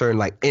certain,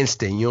 like,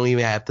 instant. You don't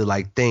even have to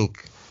like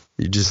think.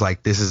 You're just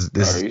like, this is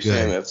good. Are you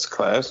saying that's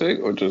classic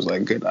or just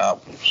like good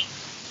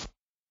albums?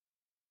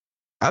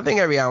 I think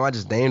every album I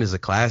just named is a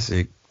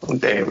classic.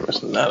 Damn,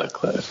 it's not a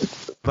classic.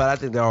 But I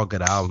think they're all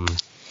good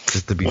albums,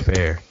 just to be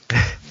fair.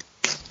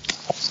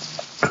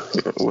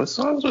 What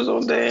songs was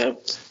on Damn?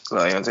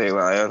 Lion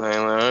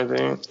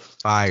Taylor.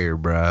 Fire,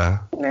 bruh.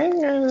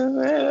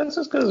 That's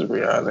just because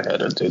Rihanna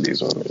had her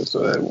titties on it,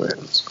 so that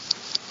wins.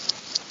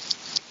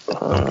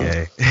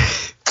 Okay.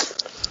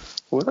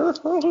 What other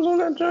songs was on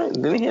that joint?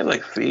 Didn't he have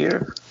like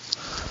Fear?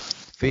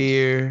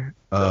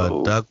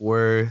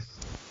 Duckworth,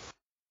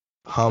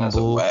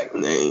 Humble. That's a whack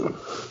name,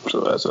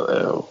 so that's an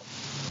L.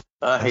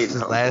 I hate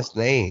his last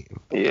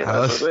name. Yeah,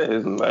 that's what I said.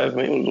 His last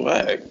name was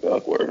whack.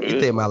 Duckworth. You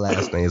think my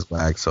last name is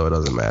whack, so it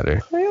doesn't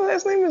matter. My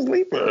last name is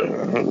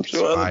Leaper. I'm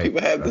sure other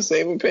people have the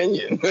same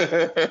opinion.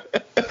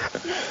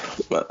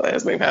 My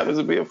last name happens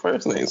to be a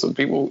first name, so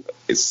people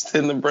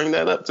tend to bring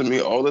that up to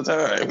me all the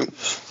time.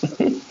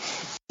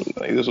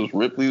 Like, this was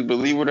Ripley's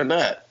Believe It or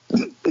Not.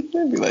 They'd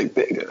be like,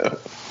 bigger.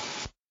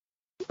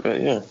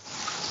 But yeah.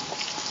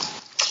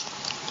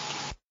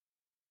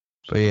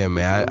 But yeah,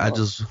 man, I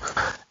just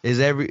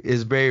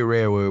it's very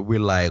rare where we're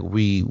like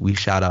we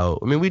shout out.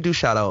 I mean, we do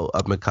shout out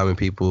up and coming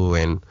people,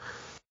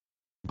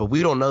 but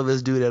we don't know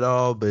this dude at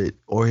all,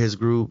 or his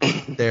group.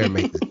 They're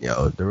amazing,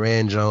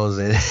 Durand Jones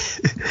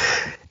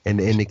and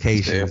the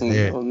Indications.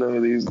 Definitely don't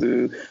know these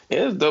dudes.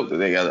 Yeah, it's dope that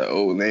they got an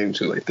old name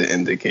too, like the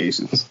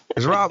Indications.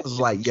 Cause Rob was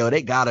like,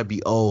 they gotta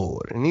be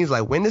old, and he's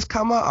like, when this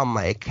come out? I'm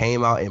like, it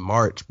came out in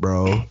March,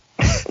 bro.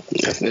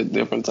 That's a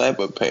different type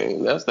of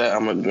pain. That's that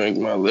I'm gonna drink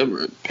my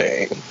liver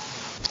pain.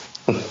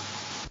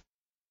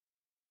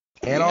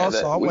 And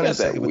also, I want to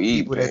say with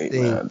people that think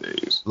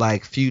nowadays,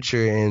 like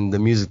Future and the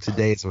music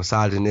today is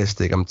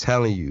misogynistic, I'm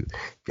telling you,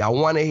 if y'all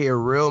want to hear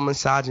real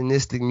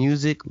misogynistic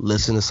music,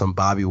 listen to some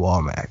Bobby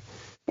Womack.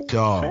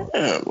 Dog.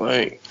 Damn,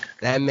 like,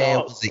 that man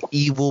was an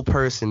evil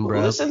person,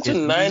 bro. Listen to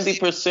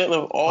 90%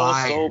 of all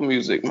soul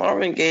music.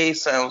 Marvin Gaye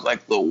sounds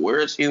like the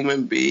worst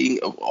human being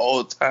of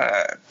all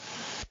time.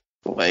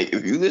 Like,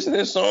 if you listen to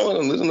this song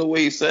and listen to what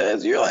he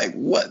says, you're like,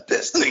 what?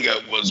 This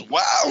nigga was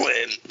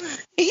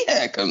wildin'. He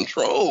had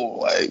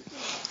control. Like,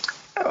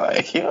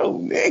 yo,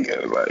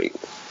 nigga. Like,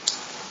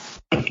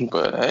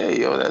 but hey,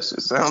 that shit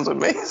sounds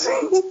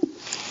amazing.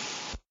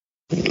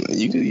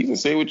 You can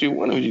say what you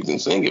want if you can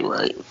sing it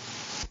right.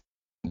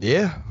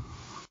 Yeah.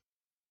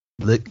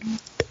 Look,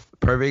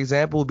 perfect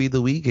example would be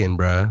The Weeknd,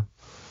 bro.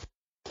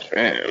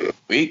 Man, The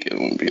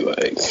Weeknd would be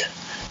like,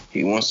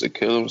 he wants to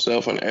kill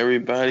himself and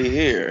everybody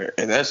here.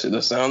 And that should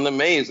have sounded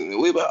amazing.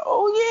 And we like,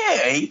 oh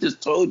yeah, he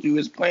just told you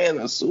he's planning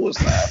a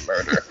suicide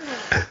murder.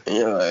 And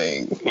you're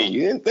like,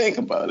 you didn't think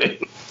about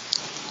it.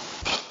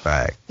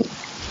 Right.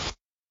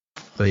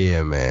 But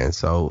yeah, man.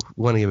 So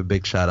we want to give a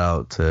big shout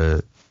out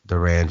to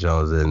Durand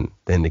Jones and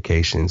The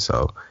Indication.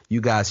 So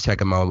you guys check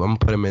them out. I'm gonna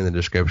put them in the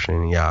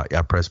description.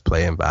 Y'all press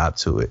play and vibe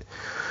to it.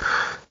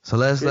 So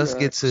let's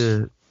get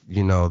to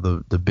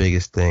the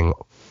biggest thing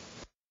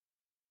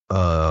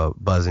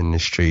buzzing the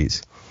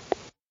streets.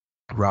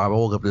 Rob, I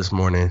woke up this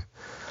morning,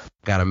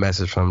 got a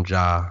message from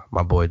Ja,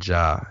 my boy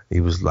Ja.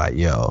 He was like,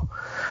 yo,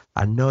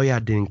 I know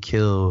y'all didn't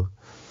kill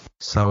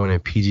someone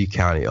in PG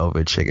County over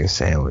a chicken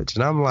sandwich.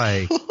 And I'm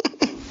like,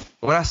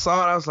 when I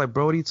saw it, I was like,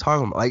 bro, what are you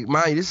talking about? Like,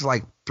 mind you, this is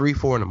like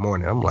 3-4 in the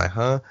morning. I'm like,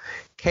 huh?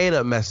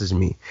 Kata messaged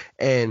me.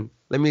 And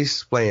let me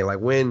explain. Like,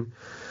 when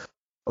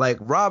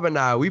Rob and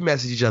I, we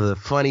message each other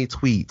funny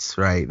tweets,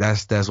 right?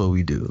 That's what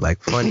we do.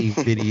 Like funny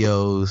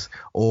videos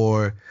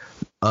or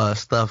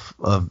stuff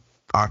of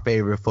our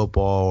favorite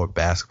football or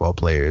basketball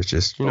players.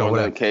 Just, you know, on the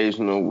whatever.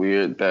 occasional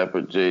weird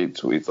Dapper J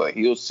tweets, like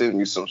he'll send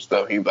me some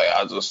stuff. He's like,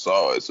 I just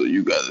saw it, so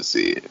you gotta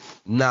see it.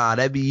 Nah,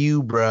 that'd be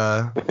you,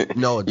 bruh.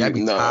 No, that'd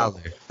be No.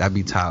 Tyler. That'd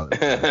be Tyler.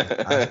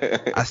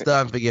 I still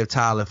haven't forgive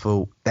Tyler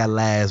for that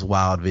last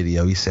wild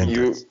video he sent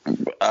us.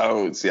 I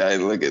don't see. I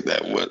didn't look at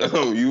that one.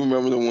 You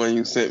remember the one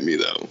you sent me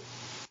though?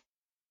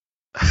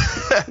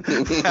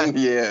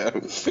 Yeah.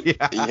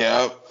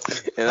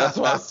 And that's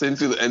why I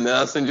sent you. And then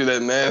I sent you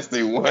that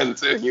nasty one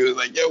too. He was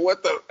like, "Yo,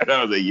 what the?" And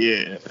I was like,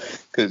 "Yeah,"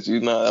 because you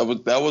know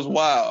that was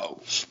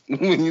wild.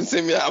 When you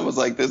sent me, I was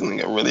like, "This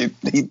nigga really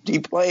he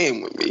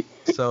playing with me."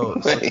 So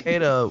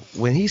Kata,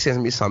 when he sends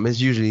me something, it's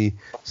usually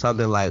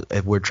something like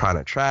if we're trying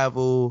to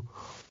travel,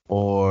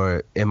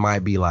 or it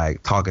might be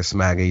like talking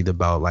smack either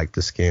about like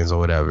the skins or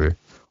whatever,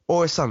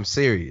 or something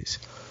serious.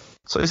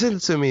 So he sent it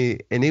to me,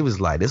 and he was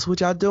like, "This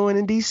what y'all doing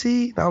in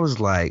DC?" And I was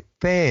like,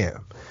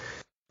 "Bam."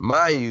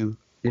 Mind you,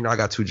 you know, I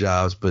got 2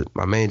 jobs, but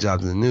my main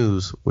job's in the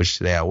news, which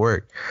today I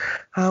work.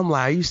 I'm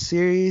like, "Are you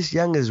serious?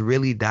 Young has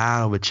really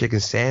died over a chicken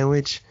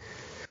sandwich?"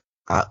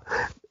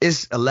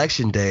 It's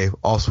election day,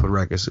 also for the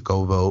record, so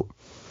go vote.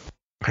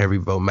 Every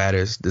vote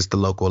matters. This is the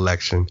local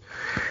election.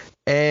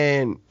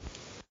 And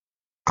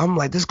I'm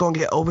like, this is going to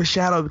get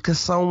overshadowed because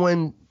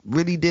someone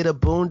really did a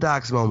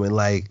Boondocks moment.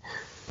 Like,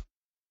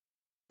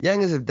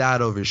 youngins have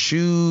died over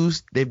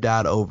shoes. They've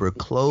died over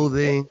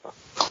clothing.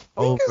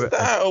 Niggas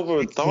die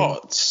over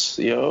thoughts,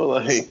 yo.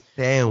 Like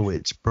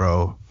sandwich,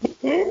 bro.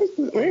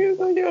 Niggas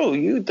like, yo,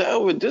 you die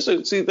over this.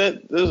 See, this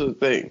is the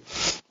thing.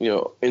 You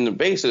know, in the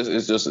basis,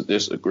 it's just a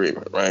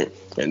disagreement, right?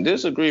 And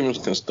disagreements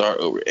can start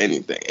over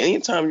anything.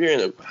 Anytime you're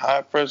in a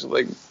high pressure,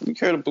 like you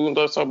heard the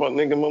Boondocks talk about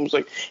nigga moments,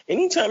 like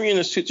anytime you're in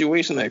a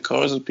situation that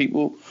causes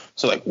people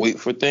to like wait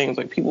for things,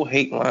 like people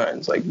hate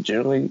lines. Like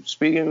generally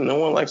speaking, no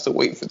one likes to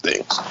wait for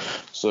things.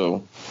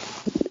 So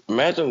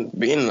imagine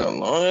being in a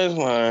long ass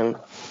line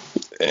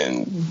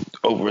and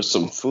over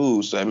some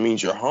food, so that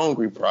means you're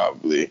hungry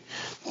probably.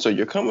 So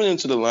you're coming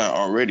into the line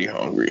already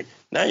hungry.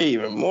 Now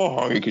you're even more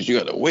hungry because you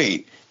got to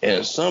wait.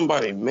 And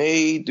somebody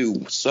may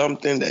do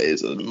something that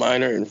is a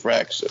minor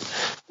infraction.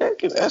 That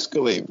can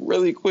escalate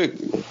really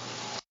quickly.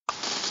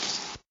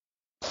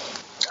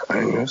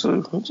 I mean, it's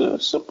a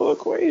simple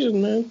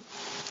equation, man.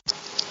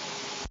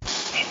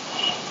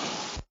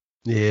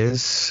 Yeah,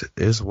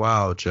 it's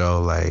wild,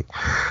 Joe. Like,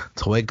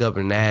 to wake up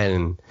in that,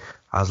 and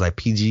I was like,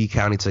 PG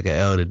County took an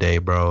L today,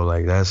 bro.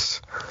 Like,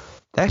 that's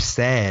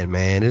sad,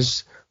 man.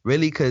 It's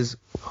really because,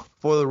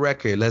 for the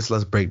record, let's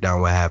break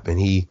down what happened.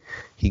 He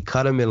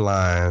cut him in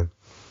line.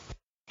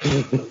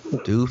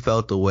 Dude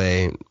felt the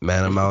way,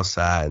 met him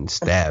outside, and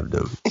stabbed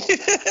him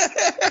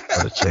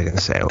for the chicken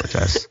sandwich.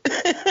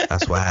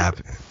 That's what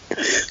happened.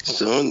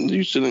 So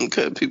you shouldn't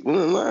cut people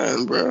in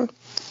line, bro.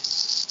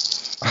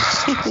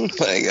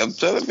 Like, I'm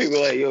telling people,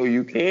 like, yo,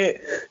 you can't,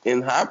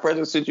 in high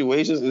pressure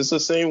situations, it's the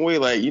same way.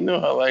 Like, you know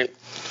how, like,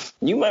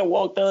 you might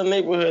walk down the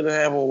neighborhood and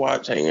have a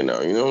watch hanging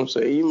out, you know what I'm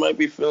saying? You might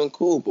be feeling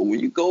cool, but when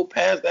you go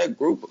past that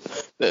group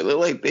that look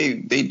like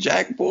they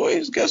jack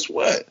boys, guess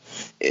what?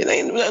 It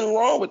ain't nothing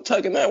wrong with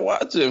tucking that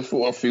watch in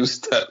for a few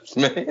steps,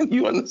 man.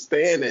 You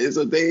understand that it's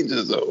a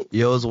danger zone.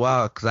 Yo, it's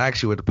wild, because I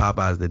actually went to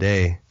Popeyes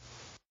today,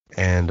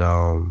 and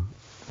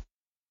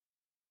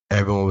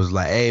everyone was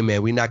like, "Hey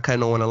man, we not cutting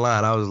no one in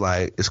line." I was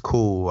like, "It's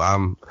cool.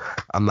 I'm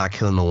not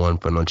killing no one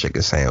for no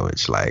chicken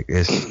sandwich. Like,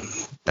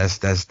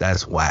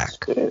 that's whack."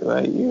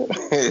 Like,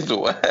 it's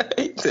whack.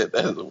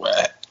 That's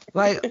whack.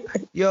 Like,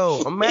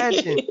 yo,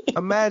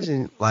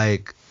 imagine,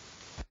 like,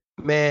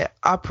 man,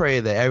 I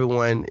pray that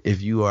everyone,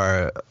 if you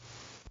are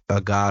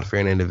a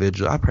God-fearing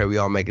individual, I pray we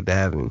all make it to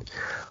heaven.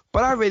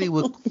 But I really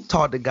would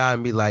talk to God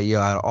and be like, yo,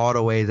 out of all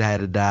the ways I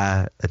had to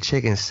die, a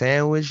chicken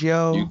sandwich,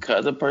 yo. You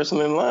cut the person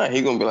in line.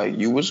 He gonna be like,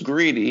 you was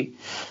greedy,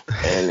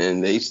 and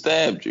then they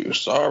stabbed you.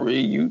 Sorry,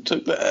 you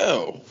took the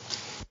L.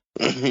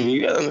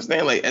 You gotta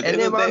understand, like, at the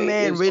end of the day, and then my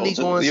man really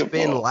gonna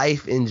spend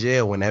life in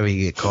jail whenever he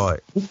get caught.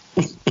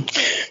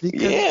 Because he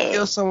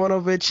killed someone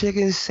over a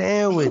chicken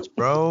sandwich,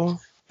 bro.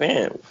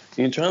 Fam,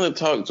 you're trying to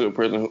talk to a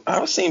person.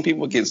 I've seen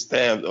people get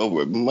stabbed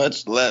over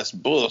much less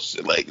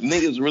bullshit. Like,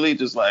 niggas really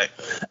just like,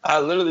 I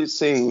literally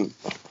seen,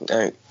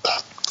 like,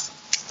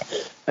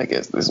 I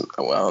guess this,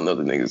 well, I don't know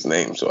the nigga's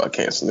name, so I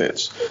can't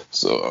snitch.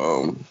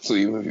 So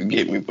even if you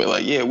get me, but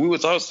like, yeah, we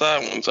was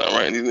outside one time,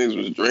 right? And these niggas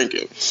was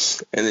drinking.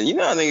 And then, you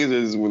know how niggas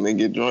is when they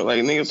get drunk?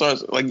 Like, niggas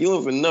start, like, you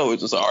don't even know.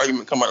 It's just an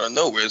argument come out of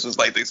nowhere. It's just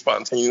like they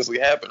spontaneously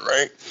happen,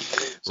 right?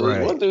 So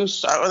this one dude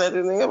shouting at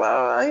this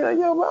nigga, he's like,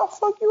 yo, man, I'll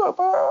fuck you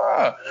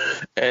up.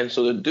 And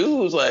so the dude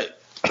was like,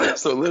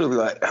 so literally,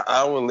 like, an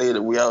hour later,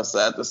 we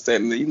outside the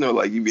stand. You know,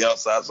 like, you be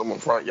outside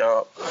someone's front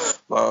yard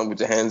with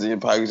your hands in your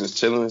pockets just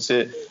chilling and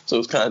shit. So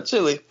it's kind of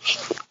chilly.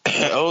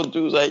 And old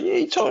dude's like, yeah,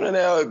 he toning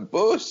out like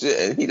bullshit.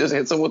 And he just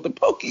hit someone with the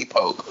pokey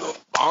poke.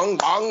 Bong,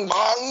 bong,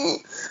 bong.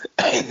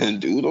 And the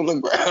dude on the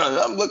ground. And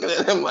I'm looking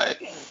at him like,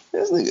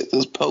 this nigga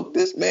just poked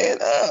this man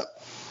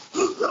up.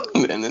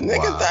 And the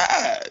nigga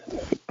died.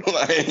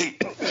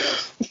 Like,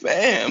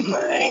 fam,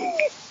 like...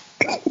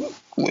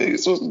 What are you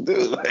supposed to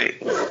do?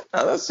 Like,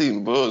 I done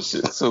seen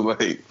bullshit. So,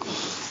 like,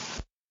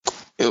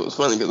 it was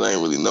funny because I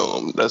didn't really know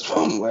them. That's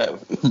why I'm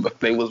laughing. But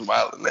they was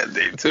wilding that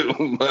day,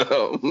 too.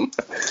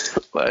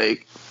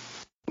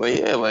 But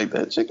yeah, like,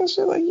 that chicken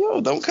shit, like, yo,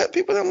 don't cut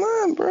people in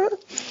line, bro.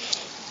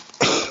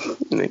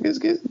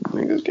 Niggas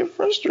get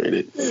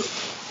frustrated.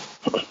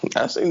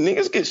 I see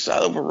niggas get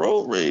shot over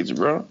road rage,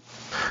 bro.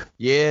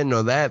 Yeah,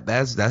 no,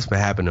 that's been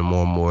happening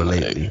more and more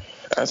lately.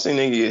 Like, I seen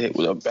nigga get hit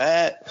with a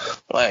bat.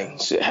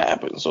 Like, shit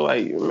happens. So,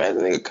 like,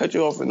 imagine nigga cut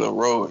you off in the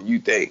road. You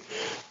think,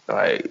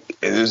 like,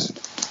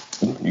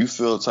 you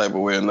feel the type of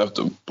way enough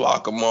to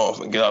block them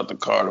off and get out the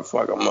car to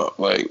fuck them up.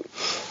 Like,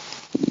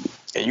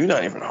 and you're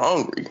not even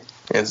hungry.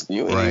 And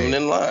you ain't even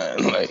in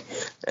line. Like,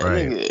 that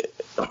nigga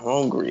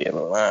hungry in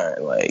the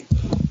line. Like,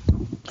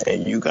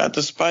 and you got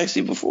the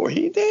spicy before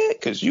he did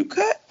because you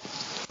cut.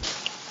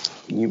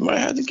 You might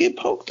have to get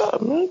poked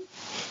up, man.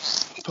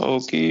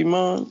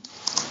 Pokemon.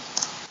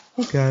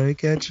 Gotta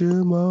catch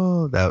 'em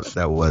all.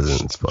 That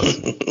wasn't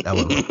supposed to. That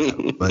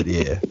wasn't. But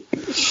yeah.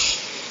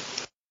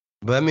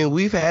 But I mean,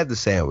 we've had the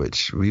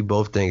sandwich. We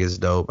both think it's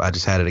dope. I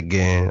just had it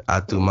again. I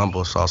threw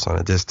mumbo sauce on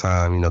it this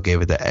time. You know,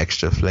 gave it the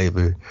extra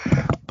flavor.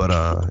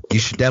 But you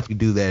should definitely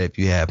do that if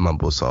you have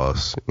mumbo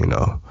sauce. You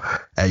know,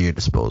 at your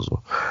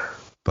disposal.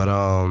 But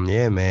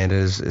yeah, man,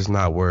 it's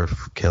not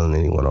worth killing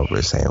anyone over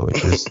a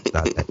sandwich. It's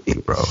not that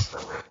deep, bro.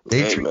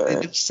 They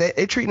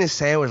treating this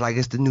sandwich like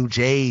it's the new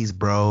J's,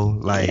 bro.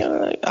 Like, yeah,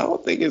 like I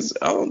don't think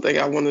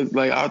I want to,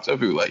 like, I'll tell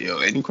people, like, yo,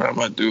 any crime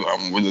I do,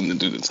 I'm willing to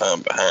do the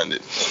time behind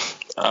it.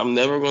 I'm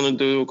never going to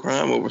do a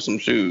crime over some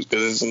shoes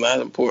because it's not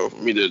important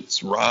for me to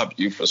rob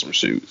you for some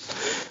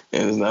shoes.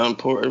 And it's not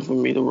important for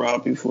me to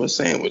rob you for a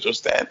sandwich or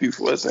stab you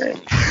for a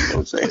sandwich. You know what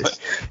I'm saying?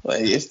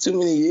 Like it's too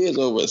many years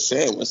over a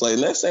sandwich. Like,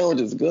 that sandwich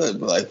is good,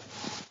 but, like,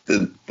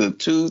 the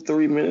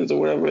 2-3 minutes or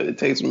whatever it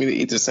takes for me to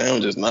eat the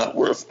sandwich is not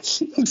worth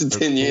the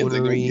 10 years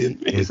they're going to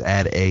give me. Is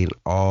at an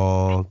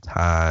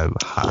all-time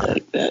high.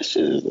 Like, that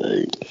shit is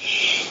like...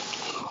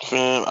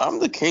 Fam, I'm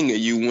the king of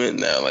you win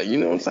now. Like, you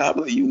know what I'm saying? I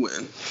believe you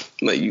win.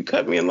 Like, you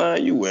cut me in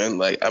line, you win.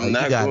 Like, I'm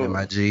not going. You got it,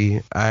 my G.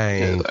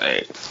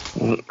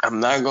 I'm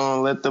not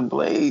gonna let the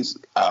blaze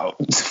out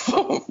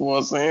for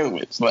a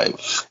sandwich. Like,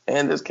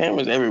 and there's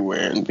cameras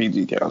everywhere in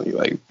PG County.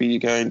 Like, PG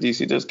County,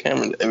 DC, there's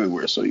cameras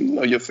everywhere. So you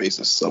know your face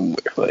is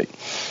somewhere. Like,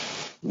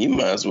 you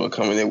might as well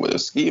come in there with a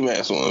ski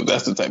mask on if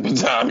that's the type of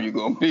time you're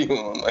gonna be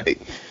on. Like,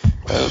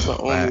 that's the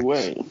only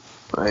way.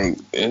 Like,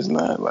 it's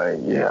not like,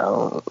 yeah, I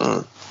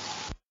don't.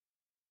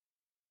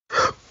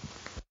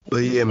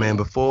 But yeah, man,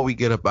 before we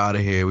get up out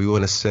of here, we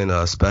want to send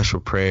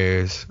special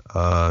prayers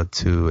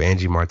to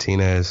Angie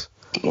Martinez.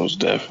 Most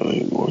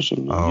definitely.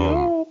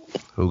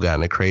 Who got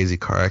in a crazy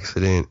car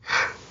accident.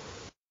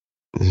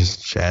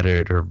 Just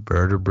shattered her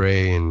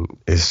vertebrae. And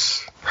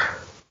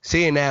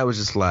seeing that was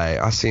just like,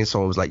 I seen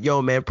someone was like,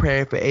 yo, man,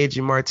 praying for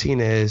Angie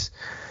Martinez.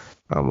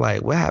 I'm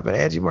like, what happened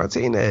to Angie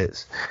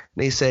Martinez?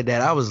 And they said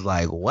that. I was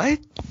like, what?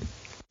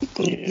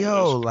 Yeah,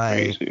 yo,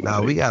 like, crazy,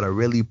 nah, we gotta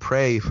really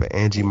pray for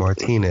Angie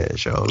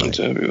Martinez, yo. Like, I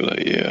tell people,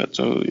 like, yeah, I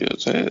told you,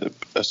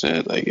 I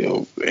said, like,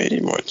 yo, Angie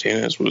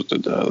Martinez was to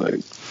die, like,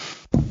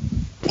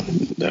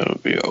 that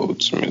would be an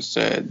ultimate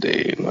sad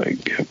day in,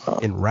 like,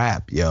 hip-hop. In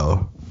rap,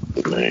 yo.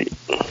 Like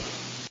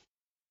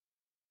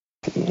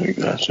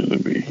that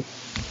should be.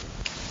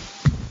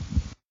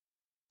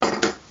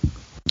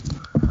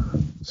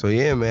 So,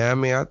 yeah, man, I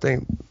mean, I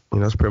think, you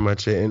know, that's pretty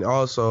much it. And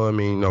also, I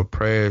mean, you know,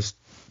 prayers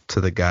to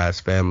the guy's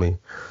family,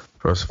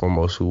 first and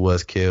foremost, who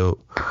was killed.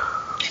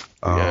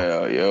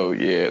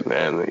 Yeah,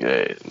 man,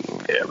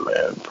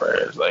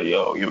 prayers. Like,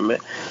 yo, you man,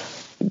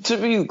 to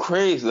be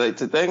crazy, like,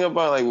 to think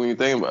about, like, when you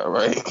think about it,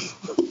 right?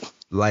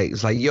 Like,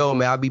 it's like, yo,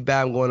 man, I'll be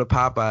back. I'm going to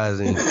Popeyes,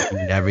 and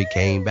he never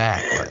came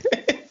back. Like,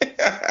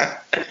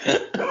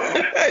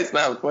 it's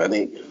not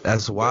funny.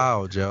 That's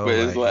wild, Joe. But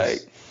it's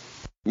like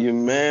your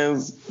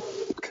man's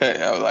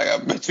cut. I was like, I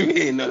bet you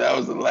didn't know that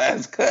was the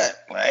last cut.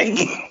 Like,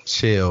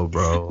 chill,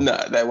 bro.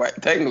 Nah,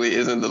 that technically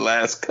isn't the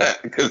last cut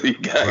because he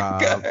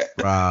got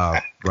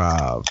cut.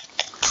 Rob.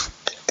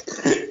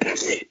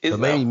 It's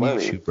not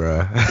funny, you,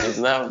 bro. It's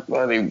not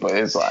funny, but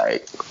it's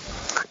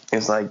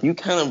like you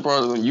kind of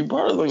brought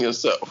it on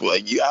yourself.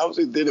 Like, you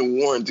obviously didn't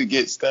warrant to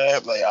get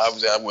stabbed. Like,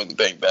 obviously I wouldn't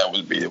think that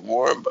would be a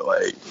warrant, but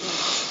like,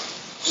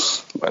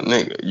 my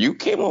nigga, you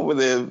came over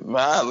there and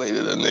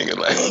violated a nigga.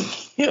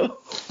 Like, yo,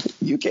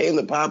 you came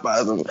to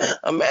Popeyes and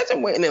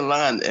imagine waiting in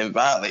line and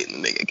violating a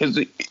nigga. Because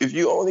if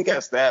you only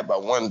got stabbed by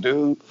one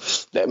dude,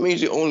 that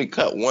means you only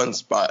cut one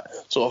spot.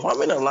 So if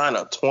I'm in a line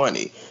of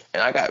 20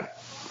 and I got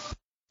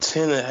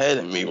 10 ahead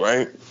of me,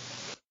 right?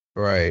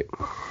 Right.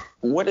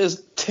 What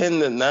is 10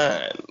 to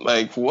 9?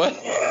 Like, what?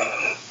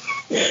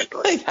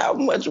 Like, how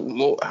much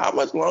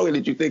longer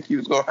did you think you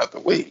was going to have to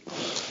wait?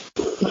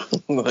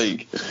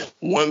 Like,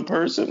 one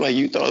person? Like,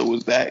 you thought it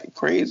was that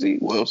crazy?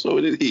 Well, so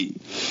did he.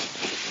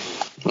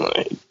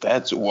 Like,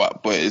 that's wild.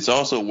 But it's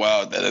also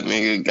wild that a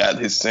nigga got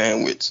his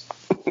sandwich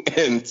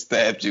and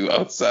stabbed you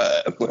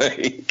outside.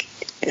 Like,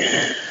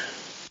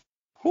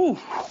 whew.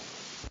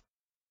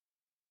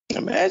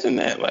 imagine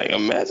that. Like,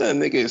 imagine a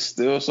nigga is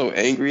still so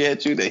angry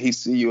at you that he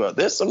see you out.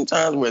 There's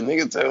sometimes where a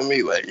nigga tell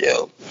me, like,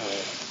 yo,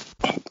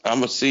 I'm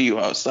going to see you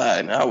outside.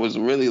 And I was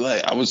really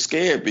like, I was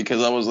scared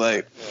because I was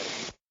like,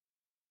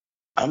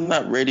 I'm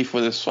not ready for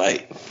this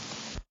fight.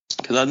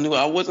 Because I knew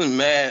I wasn't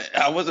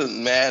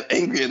mad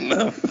angry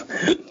enough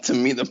to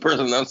meet the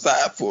person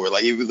outside for.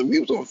 Like, if we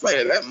was going to fight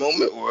at that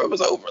moment or it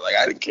was over, like,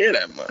 I didn't care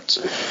that much.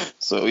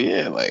 So,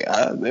 yeah, like,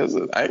 I ain't going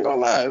to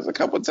lie. There's a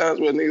couple of times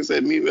where niggas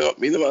said, meet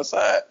him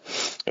outside.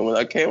 And when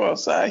I came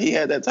outside, he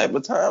had that type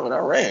of time, and I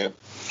ran.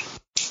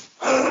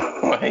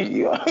 Like,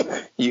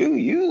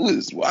 you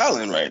is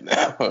wilding right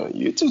now.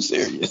 You're too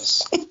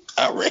serious.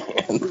 I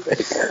ran.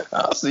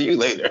 I'll see you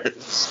later.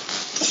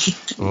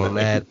 Well,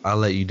 Matt, I'll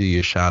let you do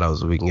your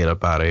shout-outs so we can get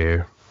up out of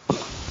here.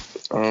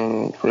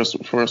 First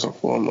and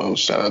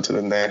foremost, shout out to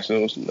the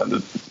Nationals,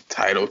 another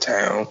title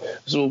town.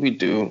 This is what we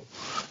do. You know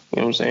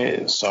what I'm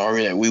saying?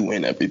 Sorry that we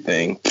win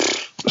everything.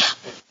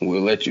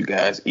 We'll let you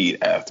guys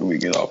eat after we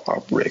get off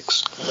our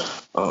bricks.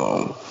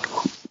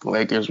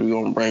 Lakers, we're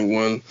going to bring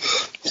one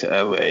to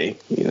LA,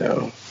 you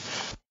know.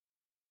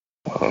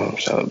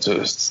 Shout out to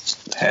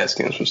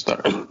Haskins for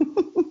starting.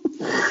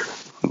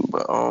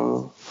 But,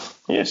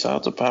 yeah, shout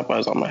out to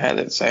Popeyes. I'm going to have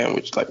that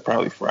sandwich, like,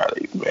 probably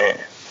Friday. Man,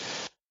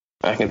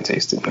 I can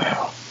taste it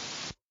now.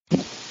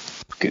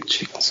 Good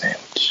chicken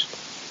sandwich.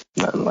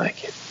 Nothing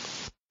like it.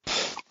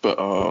 But,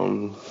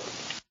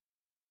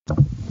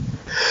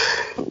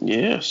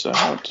 yeah, shout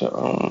out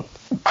to,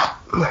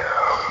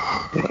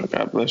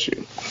 God bless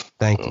you.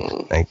 Thank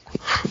you.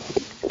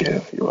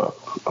 Yeah, you're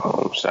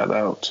welcome. Shout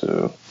out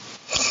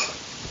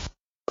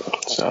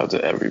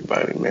to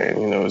everybody,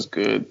 man. You know, it's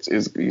good.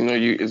 It's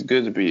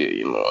good to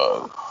be a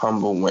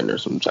humble winner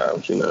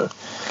sometimes. You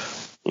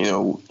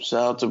know.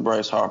 Shout out to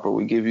Bryce Harper.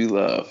 We give you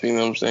love. You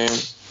know what I'm saying?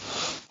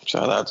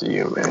 Shout out to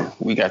you, man.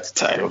 We got the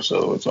title,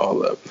 so it's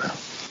all up now.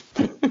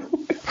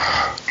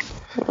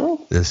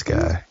 Well, this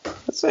guy.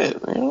 That's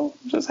it. You know,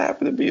 just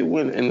happy to be a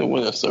winner in the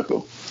winner's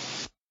circle.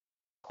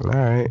 All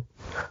right.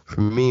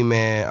 For me,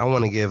 man, I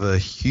want to give a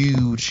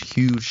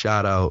huge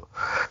shout out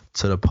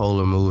to the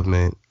Polar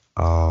Movement.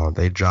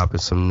 They dropping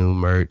some new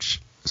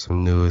merch,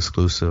 some new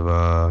exclusive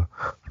for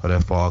their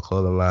fall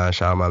clothing line.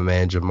 Shout out my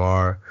man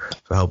Jamar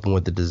for helping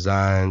with the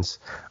designs.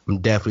 I'm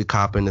definitely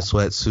copping the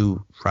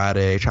sweatsuit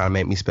Friday, trying to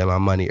make me spend my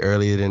money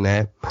earlier than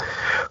that.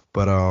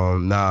 But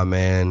nah,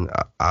 man,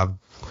 I've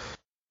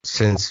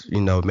since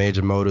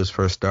Major Motors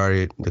first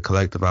started the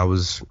collective, I'm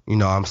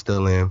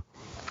still in.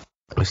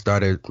 We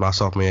started my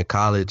sophomore year in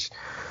college.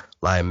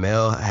 Like,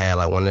 Mel had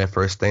like one of their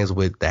first things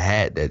with the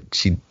hat that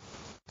she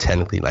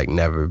technically like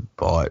never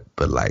bought,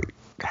 but like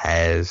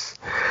has.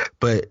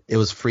 But it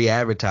was free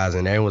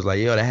advertising. Everyone was like,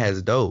 yo, that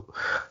hat's dope.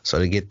 So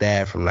to get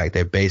that from like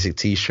their basic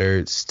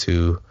t-shirts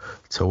to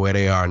where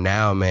they are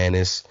now, man,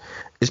 it's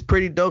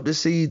pretty dope to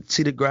see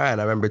the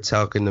grind. I remember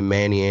talking to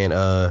Manny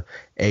and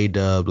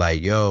A-Dub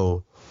like,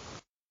 yo,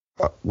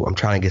 I'm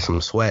trying to get some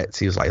sweats.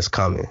 He was like, it's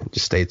coming.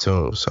 Just stay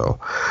tuned.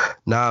 So,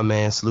 nah,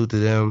 man, salute to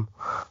them.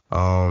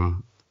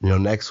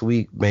 Next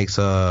week makes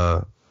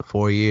 4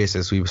 years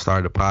since we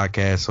started the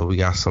podcast, so we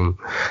got some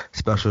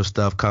special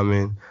stuff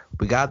coming.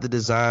 We got the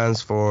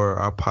designs for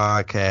our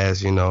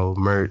podcast,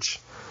 merch,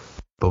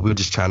 but we're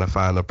just trying to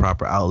find the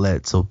proper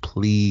outlet. So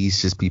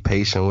please just be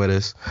patient with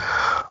us.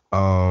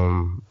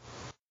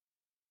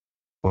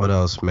 What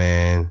else,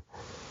 man?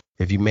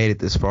 If you made it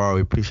this far,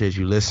 we appreciate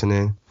you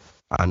listening.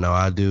 I know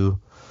I do.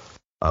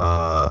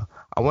 I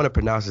want to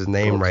pronounce his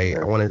name right.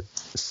 I want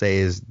to say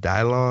it's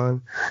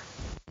Dylon.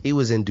 He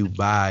was in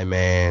Dubai,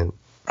 man,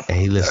 and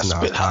he listened to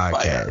our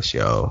podcast,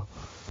 yo.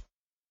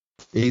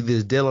 Either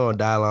it's Dylan or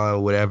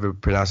Dylon, whatever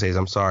pronunciation.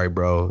 I'm sorry,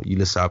 bro. You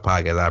listen to our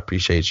podcast. I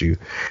appreciate you.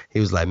 He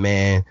was like,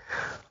 man,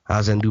 I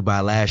was in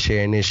Dubai last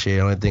year and this year.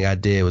 The only thing I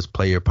did was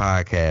play your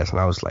podcast. And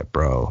I was like,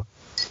 bro,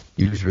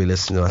 you just really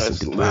listening to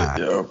us in Dubai.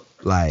 Lit, yo.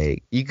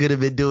 Like, you could have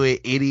been doing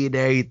any and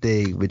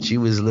everything, but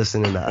you was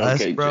listening to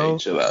us, bro.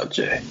 Jay, chill out,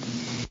 Jay.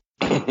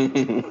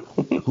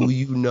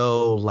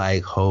 Who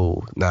like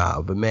Hov.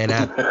 Nah, but man,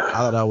 I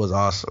thought that was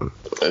awesome.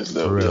 That's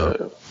dope, for real.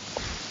 Yeah.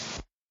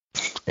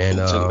 And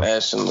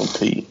International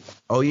P.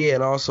 Oh yeah,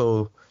 and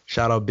also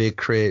shout out Big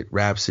Crit,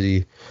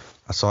 Rhapsody.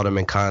 I saw them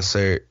in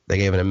concert. They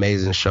gave an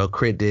amazing show.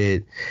 Crit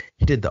did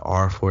the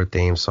R4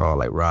 theme song,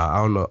 like,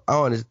 Rob. I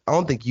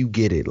don't think you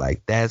get it.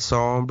 Like, that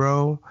song,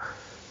 bro.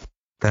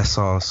 That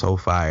song's so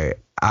fire.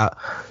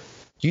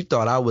 You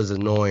thought I was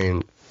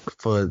annoying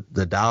for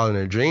the Dollar and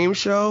a Dream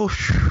show?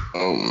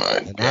 Oh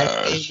my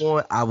gosh!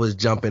 I was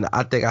jumping.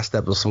 I think I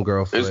stepped on some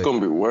girl foot. It's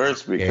gonna be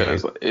worse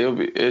because it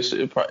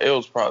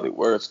was probably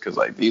worse because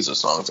like these are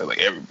songs that like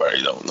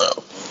everybody don't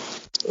know.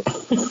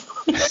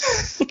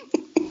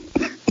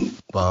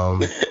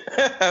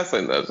 I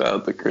said no, shout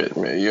out to Chris,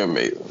 man. You're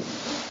amazing.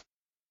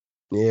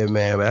 Yeah,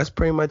 man, but that's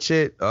pretty much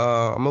it.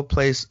 I'm gonna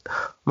play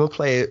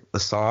a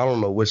song. I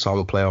don't know which song I'm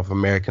gonna play off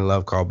American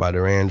Love called by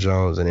Duran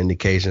Jones and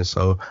Indication.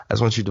 So I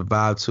just want you to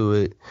vibe to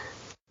it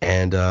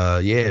and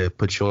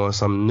put you on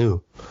something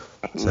new.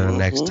 Until the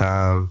next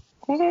time.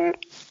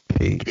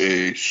 Peace.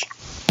 Peace.